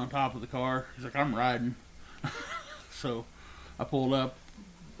was sitting on top of the car. He's like, "I'm riding." So I pulled up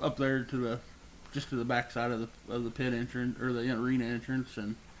there to the back side of the pit entrance or the arena entrance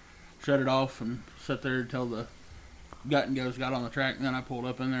and shut it off and sat there until the gut and goes got on the track. And then I pulled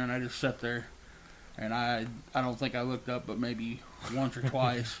up in there and I just sat there. And I don't think I looked up but maybe once or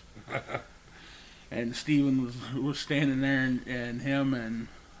twice. And Steven was standing there and him and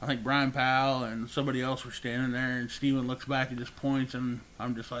I think Brian Powell and somebody else were standing there, and Steven looks back and just points, and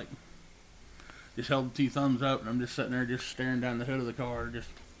I'm just like, just held the two thumbs up, and I'm just sitting there just staring down the hood of the car, just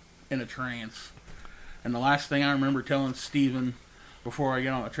in a trance. And the last thing I remember telling Steven before I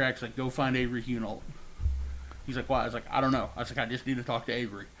get on the track is like, "Go find Avery Hunold." He's like, "Why?" I was like, "I don't know." I was like, "I just need to talk to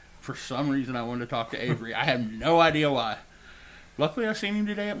Avery." For some reason, I wanted to talk to Avery. I have no idea why. Luckily, I seen him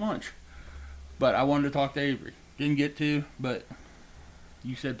today at lunch. But I wanted to talk to Avery. Didn't get to, but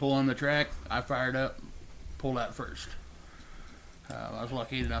you said pull on the track. I fired up, pulled out first. I was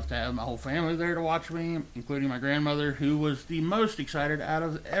lucky enough to have my whole family there to watch me, including my grandmother, who was the most excited out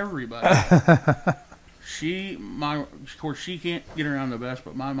of everybody. Of course, she can't get around the best,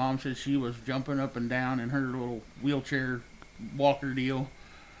 but my mom said she was jumping up and down in her little wheelchair walker deal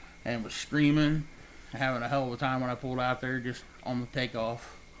and was screaming, having a hell of a time when I pulled out there just on the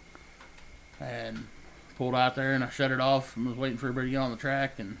takeoff. And pulled out there and I shut it off and was waiting for everybody to get on the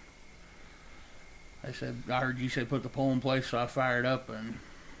track, and they said, "I heard you say put the pole in place," so I fired up and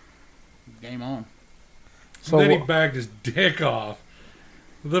game on. So then he bagged his dick off.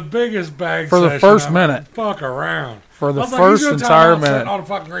 The biggest bag for the session first I've minute. Fuck around. For the I was first like, "He's entire gonna time out, minute. sit on a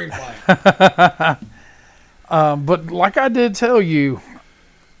fucking green flag." But like I did tell you,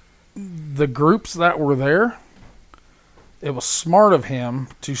 the groups that were there, it was smart of him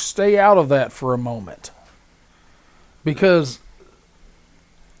to stay out of that for a moment. Because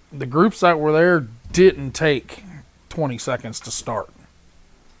the groups that were there didn't take 20 seconds to start.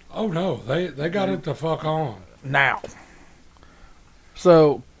 Oh no, they got it the fuck on. Now.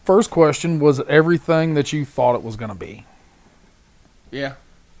 So, first question, was it everything that you thought it was going to be? Yeah.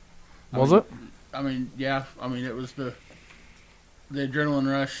 Was it? I mean, yeah. I mean, it was the adrenaline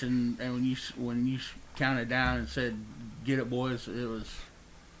rush, and when you counted down and said, "Get it, boys," it was.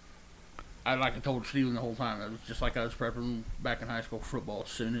 I told Steven the whole time. It was just like I was prepping back in high school for football.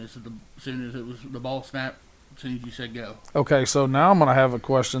 As soon as it was the ball snapped, as soon as you said go. Okay, so now I'm going to have a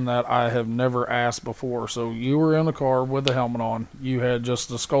question that I have never asked before. So you were in the car with the helmet on. You had just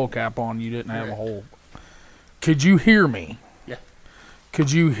the skull cap on. You didn't have a hole. Could you hear me? Yeah.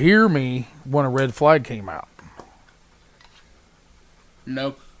 Could you hear me when a red flag came out?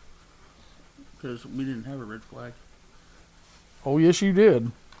 No, because we didn't have a red flag. Oh, yes, you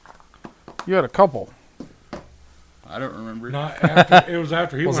did. You had a couple. I don't remember. Not after. It was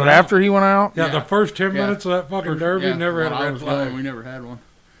after he Was went it out. after he went out? Yeah, Yeah. the first 10 Yeah. minutes of that fucking derby never had when a I red was flag. going, we never had one.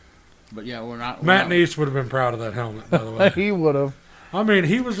 But yeah, we're not. Matt Neese would have been proud of that helmet, by the way. He would have. I mean,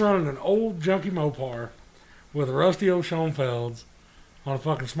 he was running an old junky Mopar with a rusty old Schoenfelds on a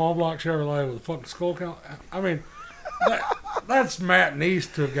fucking small block Chevrolet with a fucking skull count. I mean, That's Matt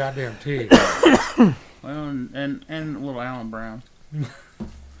Neese to a goddamn T. Well, and little Alan Brown.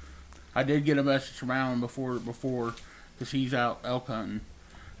 I did get a message from Alan before, because he's out elk hunting,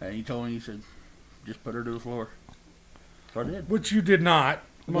 and he told me, he said, just put her to the floor. So I did. Which you did not,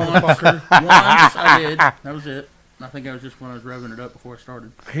 motherfucker. Once I did. That was it. I think that was just when I was revving it up before I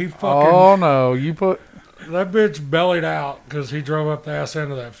started. He fucking... Oh, no. You put... That bitch bellied out because he drove up the ass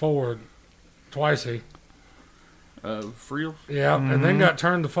end of that Ford twicey. Friels? Yeah, and then got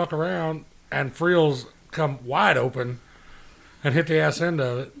turned the fuck around, and Friels come wide open and hit the ass end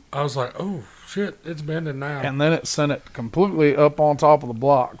of it. I was like, oh, shit, it's bending now. And then it sent it completely up on top of the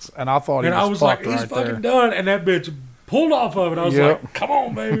blocks, and I thought And I was like, he's fucking done, and that bitch pulled off of it. I was like, come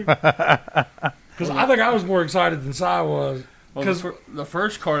on, baby. Because I think I was more excited than Si was. Because the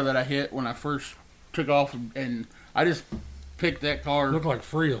first car that I hit when I first took off, and I just picked that car. It looked like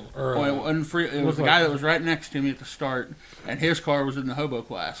Friel. Or, Well, it wasn't free. It was the guy that was right next to me at the start, and his car was in the hobo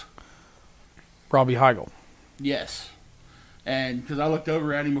class. Robbie Heigl. Yes. And because I looked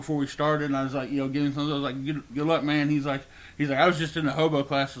over at him before we started, and I was like, give him something. I was like, good luck, man. He's like, I was just in the hobo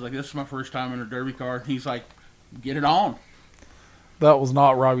class. I was like, this is my first time in a derby car. And he's like, get it on. That was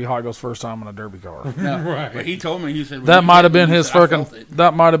not Robbie Heigl's first time in a derby car. No, Right. But he told me, he said That might have been he his said, "I fucking. felt it."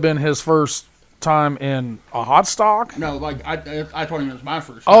 That might have been his first time in a hot stock. No, like I told him it was my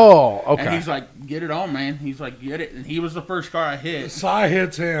first time. Oh, okay. And he's like, get it on, man. He's like, get it. And he was the first car I hit, Si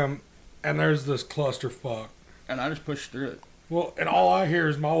hits him, and there's this clusterfuck. and I just pushed through it. Well, and all I hear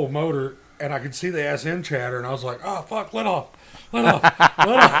is my old motor, and I could see the SN chatter, and I was like, oh, fuck, let off.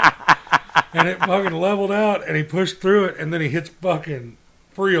 And it fucking leveled out, and he pushed through it, and then he hits fucking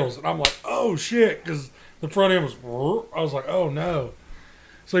Friels, and I'm like, oh, shit, because the front end was, I was like, oh, no.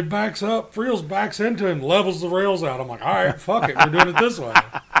 So he backs up, Friels backs into him, levels the rails out. I'm like, all right, fuck it, we're doing it this way.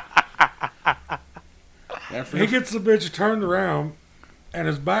 He gets the bitch turned around, and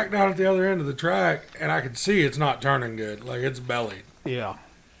is back down at the other end of the track, and I can see it's not turning good. Like, it's bellied. Yeah.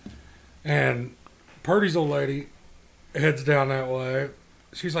 And Purdy's old lady heads down that way.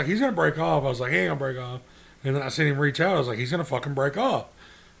 She's like, he's going to break off. I was like, he ain't going to break off. And then I seen him reach out. I was like, he's going to fucking break off.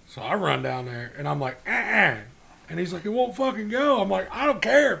 So I run down there, and I'm like, And he's like, it won't fucking go. I'm like, I don't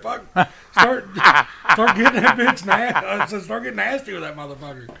care. Fuck. Start getting that bitch nasty. I said, start getting nasty with that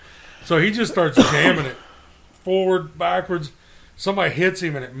motherfucker. So he just starts jamming it forward, backwards. Somebody hits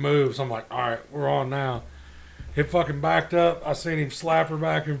him, and it moves. I'm like, all right, we're on now. It fucking backed up. I seen him slap her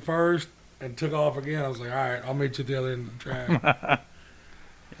back in first and took off again. I was like, all right, I'll meet you at the other end of the track.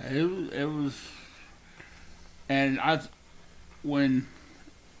 It was, and when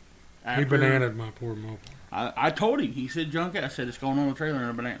He bananaed my poor moped. I told him, he said junk it. I said it's going on the trailer in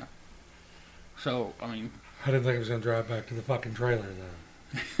a banana. So I mean, I didn't think it was going to drive back to the fucking trailer,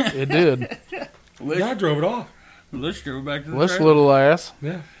 though. It did. Yeah, I drove it off. Let's drove back to the This trailer. little ass.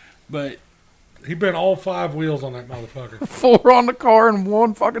 Yeah. But He bent all 5 wheels on that motherfucker. 4 on the car and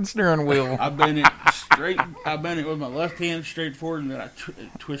 1 fucking steering wheel. I bent it straight. I bent it with my left hand straight forward, and then I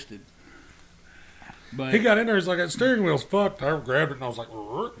twisted. But He got in there, he's like, that steering wheel's fucked. I grabbed it, and I was like,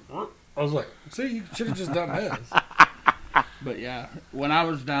 I was like, see, you should have just done this. But yeah, when I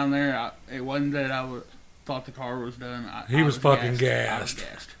was down there, it wasn't that I thought the car was done. He was fucking gassed. I was gassed.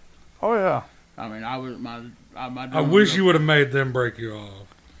 gassed. Oh, yeah. I mean, I was my. I wish you would have made them break you off.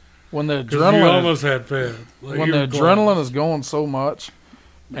 When the Because you adrenaline, almost had fed. Like, when you the were adrenaline close. is going so much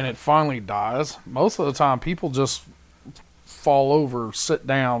and it finally dies, most of the time people just fall over, sit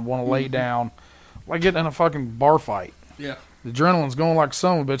down, want to lay down, like getting in a fucking bar fight. Yeah. The adrenaline's going like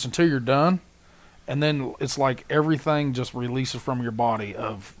son of a bitch until you're done, and then it's like everything just releases from your body.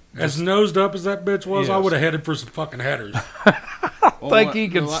 Of As nosed up as that bitch was, I Yes. would have headed for some fucking headers. think he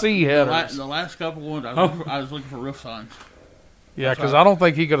can see headers. The last couple ones, I was looking for roof signs. Yeah, That's because right. I don't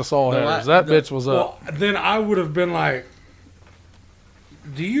think he could have saw The headers. la- That the- bitch was up. Well, then I would have been like,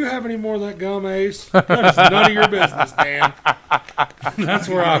 do you have any more of that gum, Ace? That is none of your business, Dan. That's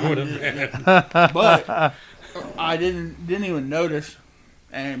where I would have been. But I didn't even notice,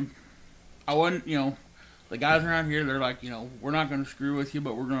 and I wasn't. The guys around here, they're like, we're not going to screw with you,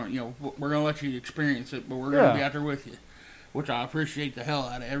 but we're going to let you experience it, but we're going to Yeah. be out there with you, which I appreciate the hell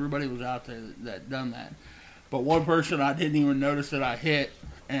out of. Everybody was out there that done that. But one person I didn't even notice that I hit,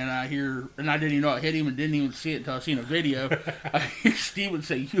 and I didn't even know I hit him and didn't even see it until I seen a video. I hear Steven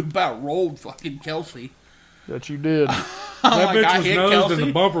say, you about rolled fucking Kelsey. That you did. That I bitch was hit nosed Kelsey. and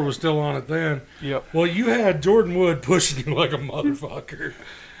the bumper was still on it then. Yep. Well, you had Jordan Wood pushing you like a motherfucker.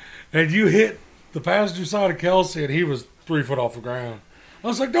 And you hit the passenger side of Kelsey, and he was 3 foot off the ground. I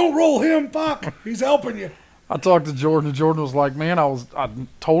was like, don't roll him, fuck. He's helping you. I talked to Jordan, and Jordan was like, man, I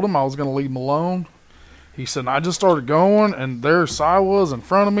told him I was going to leave him alone. He said, I just started going, and there Si was in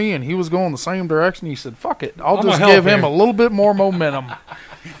front of me, and he was going the same direction. He said, fuck it. I'll I'm just gonna give help him you." a little bit more momentum.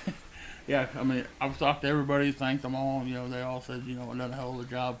 Yeah, I mean, I've talked to everybody, thanked them all. You know, they all said, you know, I done a hell of a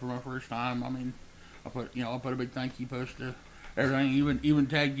job for my first time. I mean, I put a big thank you post to everything. Even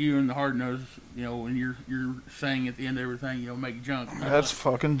tagged you in the hard nose. You know, when you're saying at the end of everything, you know, make junk. That's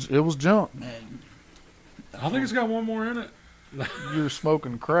fucking, it was junk. And I think it's got one more in it. You're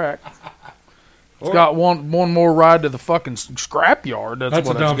smoking crack. It's got one more ride to the fucking scrap yard. That's a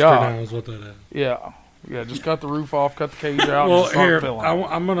what it's dumpster got. now, is what that is. Yeah. Yeah, just cut the roof off, cut the cage out, Well, and just start here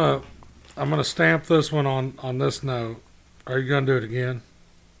filling. I'm gonna stamp this one on this note. Are you gonna do it again?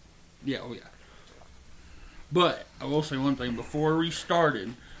 yeah, oh yeah. But I will say one thing: before we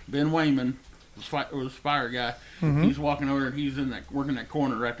started, Ben Wayman, the Spire guy, he's walking over and he's working that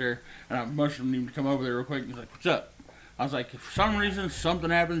corner right there, and I motioned him to come over there real quick. And he's like, "What's up?" I was like, "If for some reason something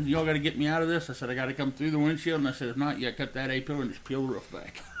happens, y'all got to get me out of this." I said, "I got to come through the windshield," and I said, "If not, you got to cut that A pillar and just peel the roof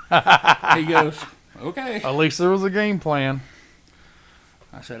back." He goes, "Okay." At least there was a game plan.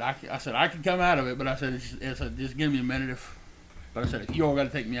 I said, I can come out of it, but I said, just give me a minute. But I said, if you all got to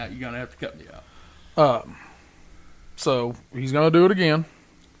take me out, you're gonna have to cut me out. So he's going to do it again.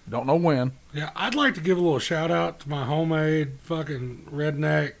 Don't know when. Yeah, I'd like to give a little shout out to my homemade fucking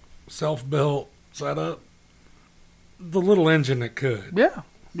redneck self-built setup. The little engine that could. Yeah.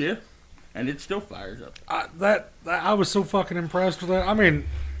 Yeah, and it still fires up. I was so fucking impressed with that. I mean,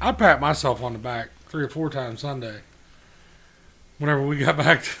 I pat myself on the back 3 or 4 times Sunday. Whenever we got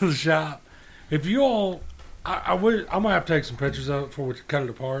back to the shop, if you all, I'm gonna have to take some pictures of it before we cut it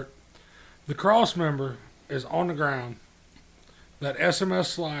apart. The cross member is on the ground. That SMS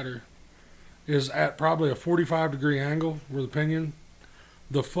slider is at probably a 45-degree angle where the pinion.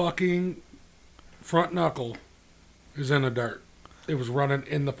 The fucking front knuckle is in the dirt. It was running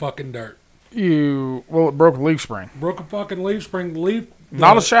in the fucking dirt. It broke a leaf spring. Broke a fucking leaf spring.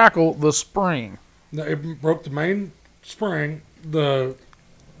 Not a shackle, the spring. It broke the main spring.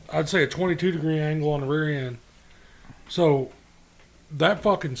 I'd say a 22-degree angle on the rear end. So that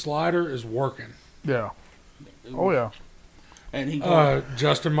fucking slider is working. Yeah. Oh, yeah. And he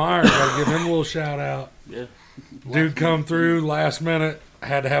Justin Meyer, gotta give him a little shout out. yeah. Dude come through last minute,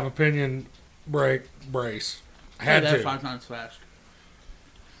 had to have a pinion brace. Had that to. 5 times fast.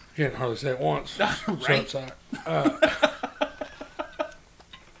 Can't hardly say it once. Right. So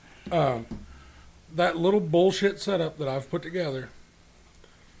that little bullshit setup that I've put together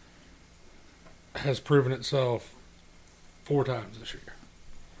has proven itself 4 times this year.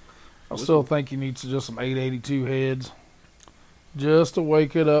 I still think he needs just some 882 heads. Just to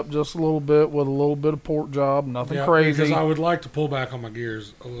wake it up just a little bit with a little bit of port job. Nothing crazy. Because I would like to pull back on my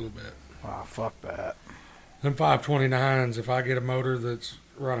gears a little bit. Ah, fuck that. Them 529s, if I get a motor that's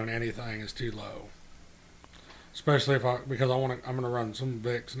running anything, is too low. Especially because I'm gonna run some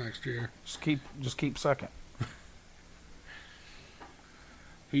Vicks next year. Just keep second.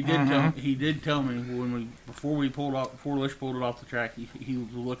 He did tell me before Lish pulled it off the track, he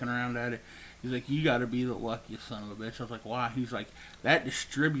was looking around at it. He's like, "You got to be the luckiest son of a bitch." I was like, "Why?" He's like, "That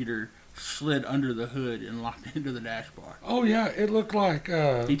distributor slid under the hood and locked into the dash bar." Oh yeah, it looked like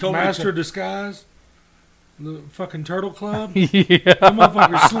He told me Master to- Disguise, the fucking Turtle Club. Yeah. That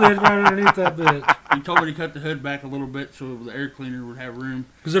motherfucker slid right underneath that bitch. He told me to cut the hood back a little bit so the air cleaner would have room.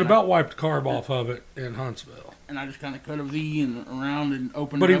 Because it about wiped the carb off of it in Huntsville. And I just kind of cut a V and around and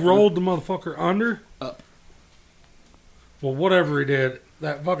opened But it he up. rolled the motherfucker under. Up. Well, whatever he did,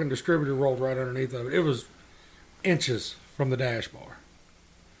 that fucking distributor rolled right underneath of it. It was inches from the dash bar.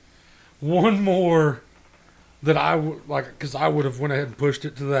 One more that I would like, because I would have went ahead and pushed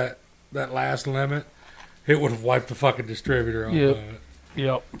it to that last limit. It would have wiped the fucking distributor off Yep. of it.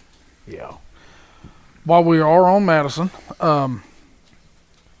 Yep. Yeah. While we are on Madison,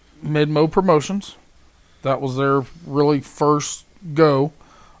 Midmo Promotions, that was their really first go.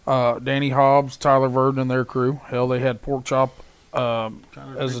 Danny Hobbs, Tyler Verdon, and their crew. Hell, they had Pork Chop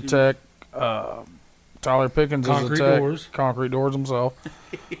as a tech. Tyler Pickens as a Concrete tech. Doors. Concrete Doors himself.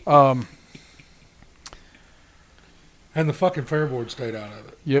 And the fucking Fairboard stayed out of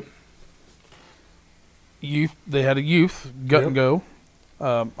it. Yep. Youth. They had a youth gut and go.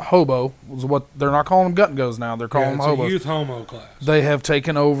 Hobo was what they're not calling them gut and goes now. They're calling them It's a hobos. youth homo class. They have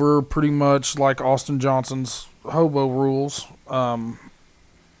taken over pretty much like Austin Johnson's hobo rules.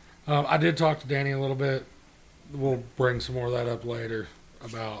 I did talk to Danny a little bit. We'll bring some more of that up later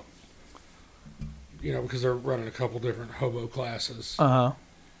about, because they're running a couple different hobo classes.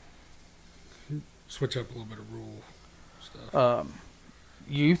 Switch up a little bit of rule stuff.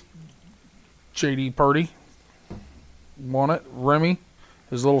 Youth. JD Purdy won it. Remy,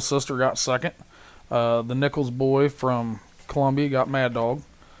 his little sister, got second. The Nichols boy from Columbia got Mad Dog.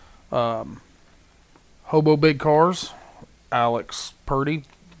 Hobo Big Cars, Alex Purdy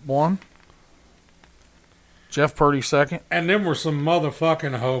won. Jeff Purdy second. And them were some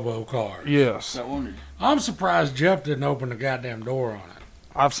motherfucking hobo cars. Yes. That one. I'm surprised Jeff didn't open the goddamn door on it.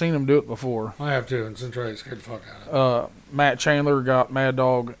 I've seen him do it before. I have too, and Centralia scared the fuck out of it. Matt Chandler got Mad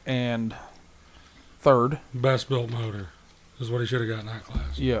Dog and third. Best built motor is what he should have got in that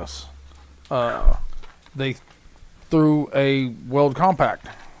class. Yes. They threw a Weld Compact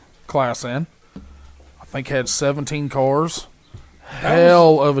class in. I think had 17 cars.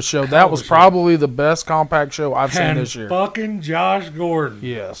 Hell of a show. That was probably the best compact show I've seen this year. Fucking Josh Gordon.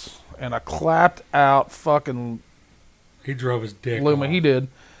 Yes. And a clapped out fucking He drove his dick Luma. off. He did.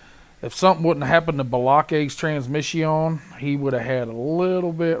 If something wouldn't have happened to Balake's transmission, he would have had a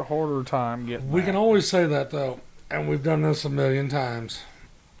little bit harder time getting We that. can always say that, though, and we've done this a million times.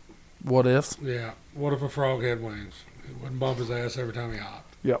 What ifs? Yeah. What if a frog had wings? He wouldn't bump his ass every time he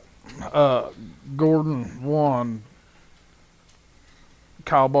hopped. Yep. Gordon won.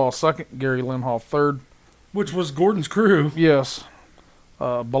 Kyle Ball second. Gary Limhoff third. Which was Gordon's crew. Yes.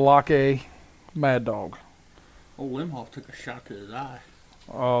 Balake, Mad Dog. Old Limhoff took a shot to his eye.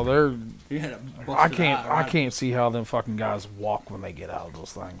 Oh, they're. He had a busted I can't. eye, I right? can't see how them fucking guys walk when they get out of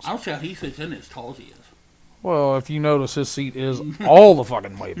those things. I don't see how he fits in as tall as he is. Well, if you notice, his seat is all the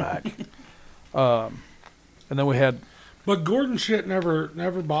fucking way back. And then we had. But Gordon shit never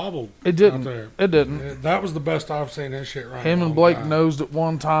bobbled. It Out didn't. there. It didn't. That was the best I've seen his shit right. Him and Blake nosed at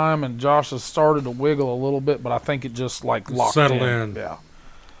one time, and Josh has started to wiggle a little bit, but I think it just like locked Settled in. in.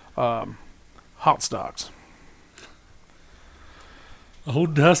 Yeah. Hot stocks. Oh,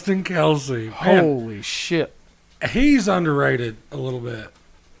 Dustin Kelsey. Man, Holy shit! he's underrated a little bit.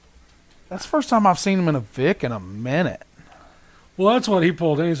 That's the first time I've seen him in a Vic in a minute. Well, that's what he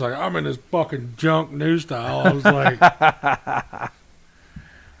pulled in. He's like, I'm in this fucking junk new style. I was like,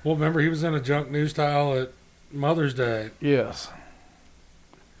 well, remember, he was in a junk new style at Mother's Day. Yes.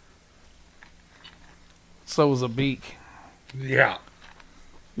 So was a Beak. Yeah.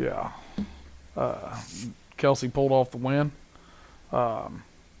 Yeah. Kelsey pulled off the win.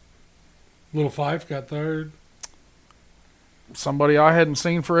 Little Fife got third. Somebody I hadn't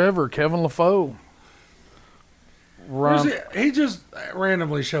seen forever, Kevin LaFoe. Where's he just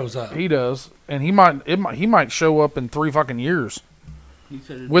randomly shows up. He does, and he might show up in 3 fucking years He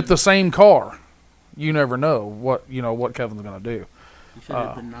said it'd with been, the same car. You never know what Kevin's gonna do. He said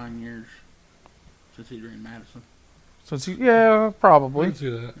it'd been 9 years since he ran Madison. Since yeah, probably. Let's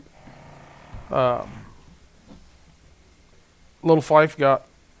do that. Little Fife got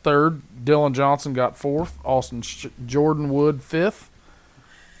third. Dylan Johnson got fourth. Jordan Wood fifth.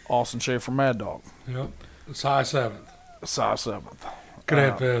 Austin Schaefer Mad Dog. Yep. It's high seventh. Size seventh. Could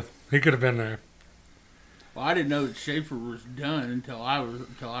have had fifth. He could have been there. Well, I didn't know that Schaefer was done until I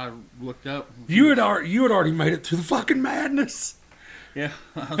looked up. You had already made it to the fucking madness. Yeah.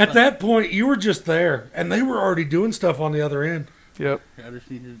 At that point, you were just there, and they were already doing stuff on the other end. Yep. I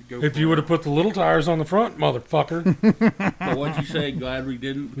just needed to go. If you would have put the little tires on the front, motherfucker. But what'd you say? Glad we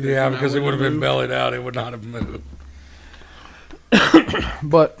didn't. Yeah, then I because it would have wouldn't been bellied out. It would not have moved.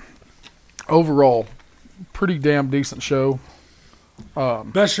 But overall, pretty damn decent show.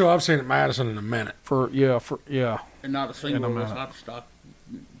 Best show I've seen at Madison in a minute. And not a single In a of us minute. hot stock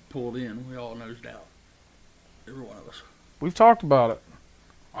pulled in. We all nosed out. Every one of us. We've talked about it.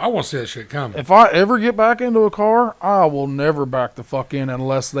 I want to see that shit coming. If I ever get back into a car, I will never back the fuck in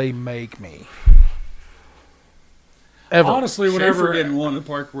unless they make me. Ever. Honestly, Schaefer whenever didn't want to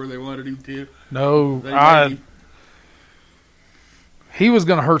park where they wanted him to. No, They made him. he was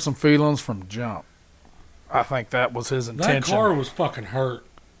going to hurt some feelings from jump. I think that was his that intention. car was fucking hurt.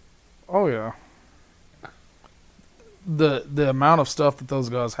 Oh yeah. The amount of stuff that those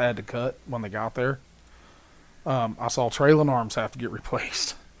guys had to cut when they got there. I saw trailing arms have to get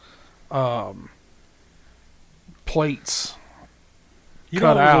replaced. Plates. You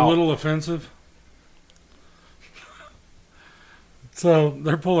Cut know, it was out. a little offensive. So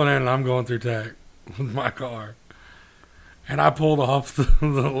they're pulling in, and I'm going through tech with my car, and I pulled off the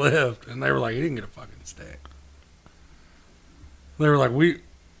lift, and they were like, "He didn't get a fucking stick." They were like, "We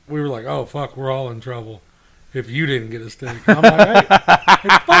were like, oh fuck, we're all in trouble if you didn't get a stick." I'm like, hey,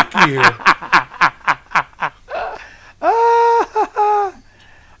 fuck you."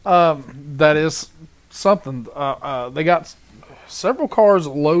 That is something. They got several cars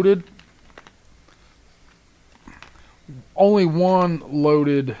loaded. Only one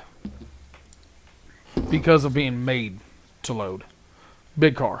loaded because of being made to load.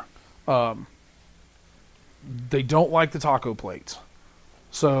 Big car. They don't like the taco plates.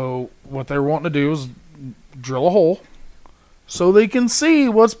 So what they're wanting to do is drill a hole so they can see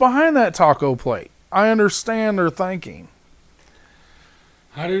what's behind that taco plate. I understand their thinking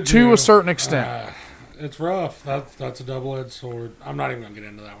I do to too. a certain extent. It's rough. That's a double-edged sword. I'm not even going to get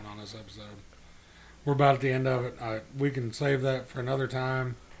into that one on this episode. We're about at the end of it. We can save that for another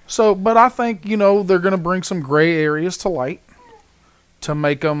time. So, but I think, they're going to bring some gray areas to light to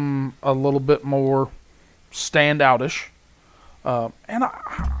make them a little bit more standoutish. And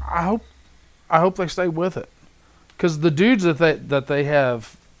I hope they stay with it. Because the dudes that they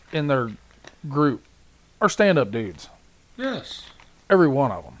have in their group are stand-up dudes. Yes. Every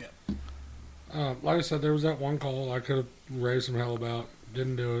one of them. Yeah. Like I said, there was that one call I could have raised some hell about.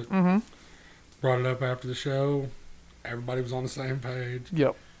 Didn't do it. Mm-hmm. Brought it up after the show. Everybody was on the same page.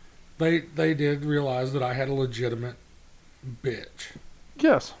 Yep. They did realize that I had a legitimate bitch.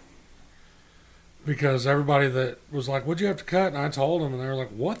 Yes. Because everybody that was like, what'd you have to cut? And I told them, and they were like,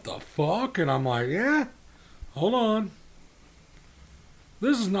 what the fuck? And I'm like, yeah, hold on.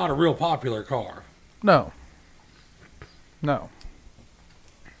 This is not a real popular car. No.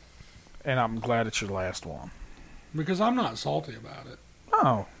 And I'm glad it's your last one. Because I'm not salty about it.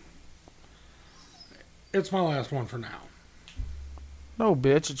 No. It's my last one for now. No,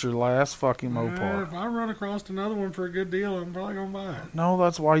 bitch, it's your last fucking Mopar. If I run across another one for a good deal, I'm probably going to buy it. No,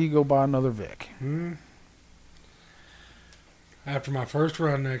 that's why you go buy another Vic. After my first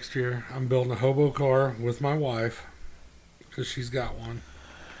run next year, I'm building a hobo car with my wife. Because she's got one.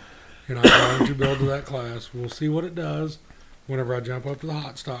 And I'm going to build to that class. We'll see what it does whenever I jump up to the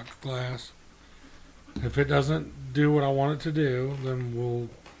hot stock class. If it doesn't do what I want it to do, then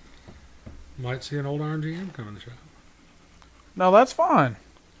might see an old Iron GM come in the shop. No, that's fine.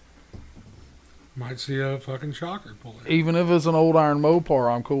 Might see a fucking shocker pull in. Even if it's an old iron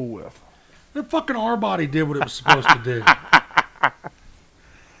Mopar, I'm cool with. The fucking R-body did what it was supposed to do.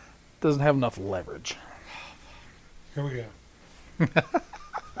 Doesn't have enough leverage. Here we go.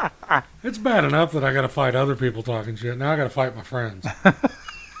 It's bad enough that I got to fight other people talking shit. Now I got to fight my friends.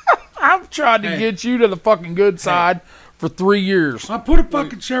 I've tried to get you to the fucking good side for 3 years. I put a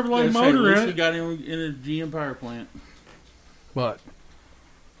fucking Chevrolet motor in He it. got him in a GM power plant. But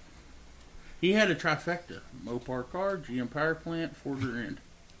He had a trifecta: Mopar car, GM power plant, $4,000.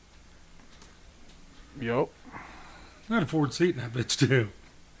 Yep. I had a Ford seat in that bitch too.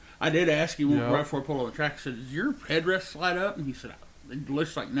 I did ask him Yeah. right before I pulled on the track. I said, "Does your headrest slide up?" And he said, "It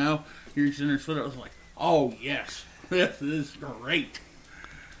looks like no." Here he's in there, slid up. I was like, "Oh yes, this is great."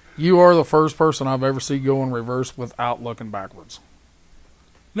 You are the first person I've ever seen go in reverse without looking backwards.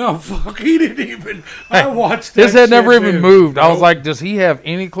 No, fuck, he didn't even. I watched that His head never shit, even dude. moved. I was Nope. like, does he have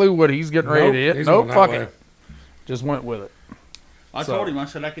any clue what he's getting ready to hit? he's Nope, going that fuck way. it. Just went with it. I So- told him, I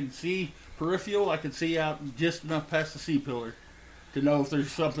said, I can see peripheral. I can see out just enough past the C-pillar to know if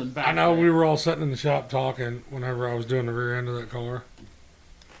there's something back I know there. we were all sitting in the shop talking whenever I was doing the rear end of that car.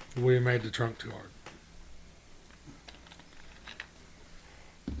 We made the trunk too hard.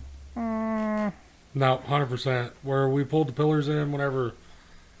 No, 100%. Where we pulled the pillars in whenever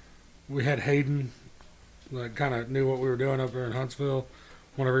we had Hayden, that kind of knew what we were doing up there in Huntsville.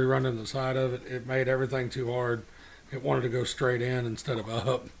 Whenever he run in the side of it, it made everything too hard. It wanted to go straight in instead of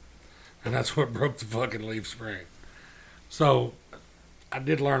up. And that's what broke the fucking leaf spring. So I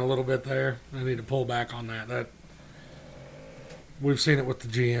did learn a little bit there. I need to pull back on that. We've seen it with the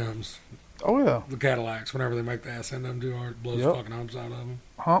GMs, Oh, yeah. the Cadillacs. Whenever they make the ass end of them too hard, it blows Yep. fucking humps out of them.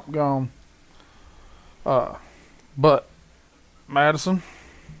 Hump gone. But Madison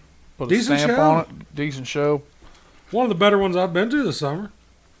put a Decent stamp show. on it. Decent show. One of the better ones I've been to this summer.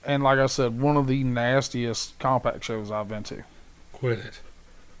 And like I said, one of the nastiest compact shows I've been to. Quit it.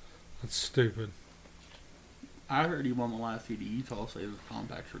 That's stupid. I heard him on the live feed of Utah say the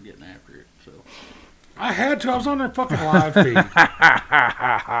compacts were getting after it. So I had to. I was on their fucking live feed.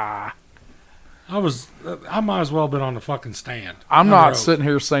 I might as well have been on the fucking stand. I'm Under not oath. sitting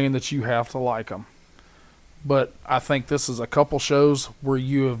here saying that you have to like them. But I think this is a couple shows where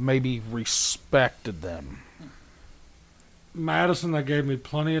you have maybe respected them. Madison, they gave me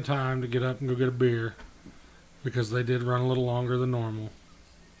plenty of time to get up and go get a beer because they did run a little longer than normal.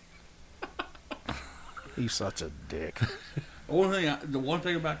 He's such a dick. the one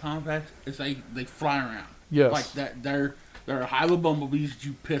thing about compacts is they fly around. Yes. Like that, they're a hive of bumblebees that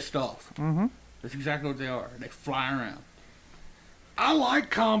you pissed off. Mm-hmm. That's exactly what they are. They fly around. I like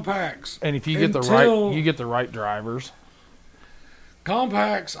compacts. And if you get the right drivers.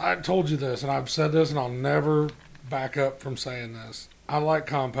 Compacts, I told you this, and I've said this, and I'll never back up from saying this. I like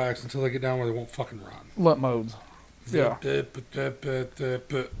compacts until they get down where they won't fucking run. Lut modes. Yeah.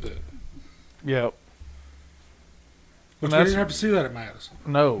 Yep. Which we didn't have to see that at Madison.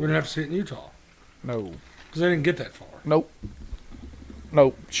 We No, didn't have to see it in Utah no, because they didn't get that far. nope.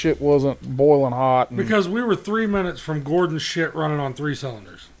 Shit wasn't boiling hot. And Because we were 3 minutes from Gordon's shit running on 3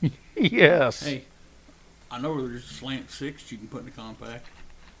 cylinders. yes. Hey, I know where there's a slant 6 you can put in a compact.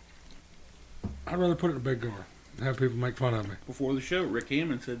 I'd rather put it in a big car and have people make fun of me. Before the show, Rick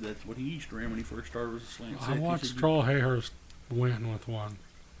Hammond said that's what he used to ram when he first started was a slant 6. I He watched said, Troll Hayhurst win with one.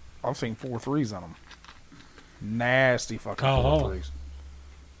 I've seen 4.3s on them. Nasty fucking Kyle Hall. 4.3s.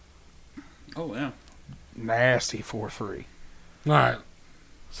 Oh, yeah. Nasty 4.3. All right.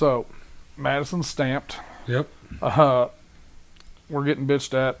 So, Madison stamped. Yep. We're getting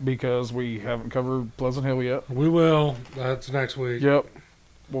bitched at because we haven't covered Pleasant Hill yet. We will. That's next week. Yep.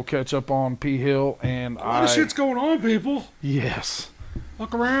 We'll catch up on P Hill and A lot of shit's going on, people. Yes.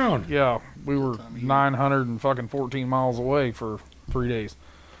 Fuck around. Yeah, we were Time of year. 914 miles away for 3 days.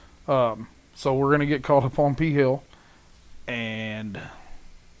 So we're gonna get caught up on P Hill, and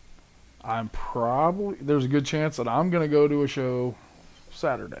there's a good chance that I'm gonna go to a show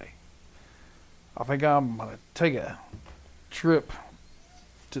Saturday. I think I'm gonna take a trip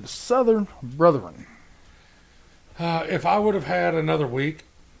to the Southern Brethren. If I would have had another week,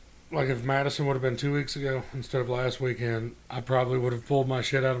 like if Madison would have been 2 weeks ago instead of last weekend, I probably would have pulled my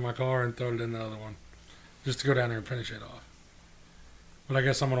shit out of my car and thrown it in the other one. Just to go down there and finish it off. But I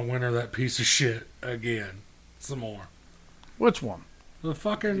guess I'm going to winter that piece of shit again. Some more. Which one? The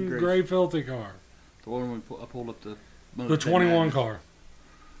fucking Great. gray filthy car. The one I pulled up the... The 21 car.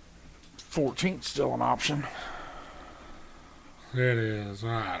 14's still an option. It is.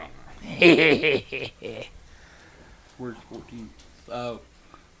 I don't know. Where's 14? Oh.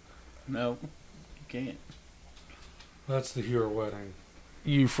 No. You can't. That's the Hewer wedding.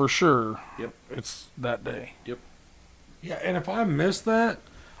 You for sure. Yep. It's that day. Yeah, and if I miss that,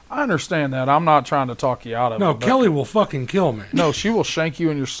 I understand that. I'm not trying to talk you out of no, it. but- Kelly will fucking kill me. No, she will shank you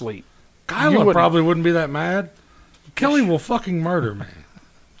in your sleep. You Kyla wouldn't- probably wouldn't be that mad. Kelly will fucking murder me.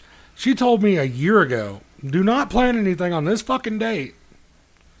 She told me a year ago, do not plan anything on this fucking date.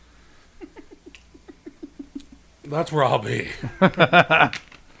 That's where I'll be.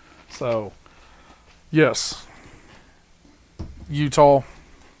 So, yes. Utah.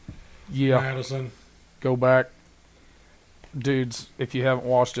 Yeah. Madison. Go back. Dudes, if you haven't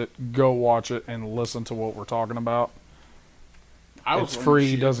watched it, go watch it and listen to what we're talking about. It's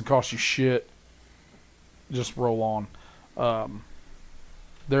free, doesn't cost you shit. Just roll on.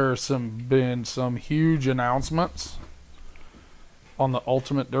 There have been some huge announcements on the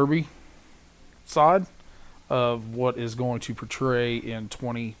Ultimate Derby side of what is going to portray in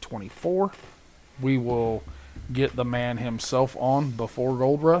 2024. We will get the man himself on before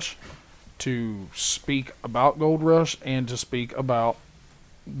Gold Rush to speak about Gold Rush and to speak about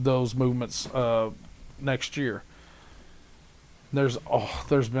those movements next year. There's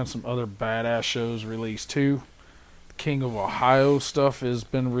been some other badass shows released too. King of Ohio stuff has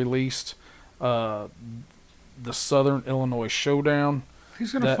been released. The Southern Illinois Showdown,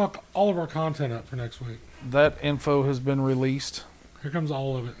 He's going to fuck all of our content up for next week. that info has been released, Here comes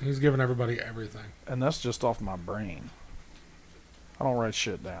all of it. He's giving everybody everything. and that's just off my brain. I don't write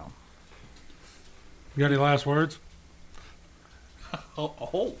shit down. You got any last words?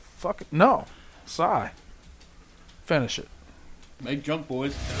 Oh, Fuck it. No. Sigh. Finish it. make junk,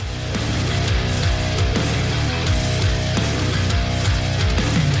 boys.